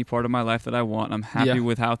lessons to any part of my life that I want. I'm happy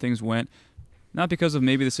with how things went. Not because of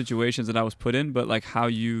maybe the situations that I was put in, but how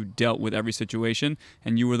you dealt with every situation.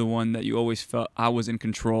 And you were the one that you always felt I was in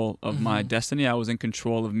control of my destiny. I was in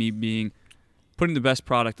control of me putting the best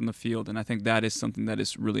product on the field. And I think that is something that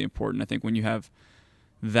is really important. I think when you have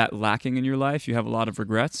that lacking in your life, you have a lot of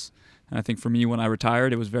regrets. And I think for me, when I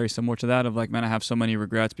retired, it was very similar to that of man, I have so many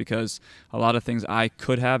regrets because a lot of things I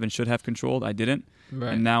could have and should have controlled, I didn't.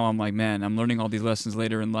 Right. And now I'm man, I'm learning all these lessons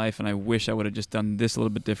later in life, and I wish I would have just done this a little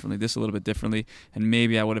bit differently, and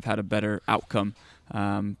maybe I would have had a better outcome.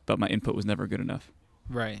 But my input was never good enough.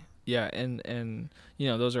 Right. Yeah. And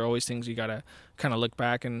those are always things you gotta kind of look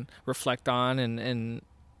back and reflect on, and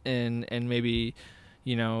maybe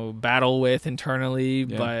battle with internally.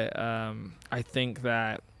 Yeah. But I think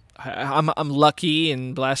that I'm lucky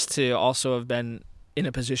and blessed to also have been in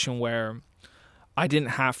a position where I didn't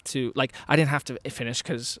have to finish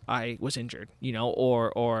because I was injured,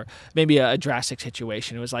 or maybe a drastic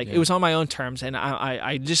situation. It was it was on my own terms, and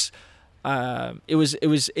I just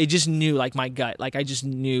it just knew my gut. I just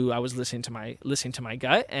knew I was listening to my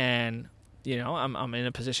gut, and I'm in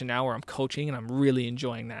a position now where I'm coaching and I'm really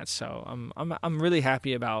enjoying that. So I'm really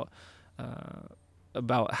happy about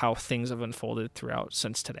how things have unfolded throughout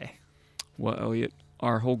since today. Well, Elliott,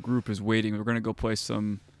 our whole group is waiting. We're going to go play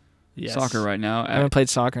some soccer right now. I haven't played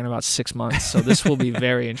soccer in about 6 months, so this will be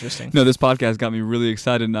very interesting. No, this podcast got me really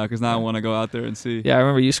excited now because now I want to go out there and see. Yeah, I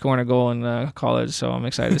remember you scoring a goal in college, so I'm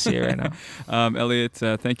excited to see it right now. Elliott,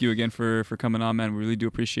 thank you again for coming on, man. We really do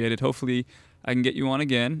appreciate it. Hopefully I can get you on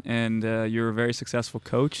again, and you're a very successful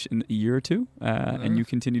coach in a year or two, and you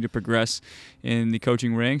continue to progress in the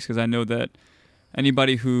coaching ranks, because I know that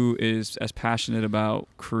anybody who is as passionate about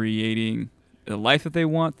creating the life that they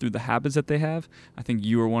want through the habits that they have, I think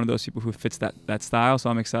you are one of those people who fits that style. So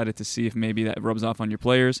I'm excited to see if maybe that rubs off on your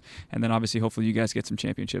players, and then obviously hopefully you guys get some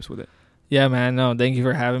championships with it. Yeah, man. No, thank you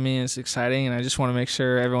for having me. It's exciting, and I just want to make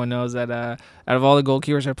sure everyone knows that out of all the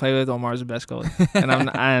goalkeepers I play with, Omar's the best goalie, and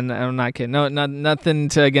I'm not kidding. No,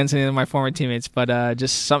 nothing against any of my former teammates, but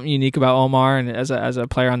just something unique about Omar and as a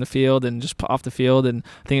player on the field and just off the field, and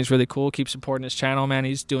I think it's really cool. Keep supporting his channel, man.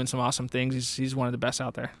 He's doing some awesome things. He's one of the best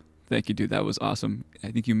out there. Thank you, dude. That was awesome.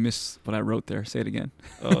 I think you missed what I wrote there. Say it again.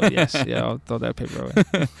 Oh, yes. Yeah, I'll throw that paper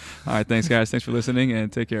away. All right. Thanks, guys. Thanks for listening, and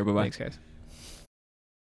take care. Bye-bye. Thanks, guys.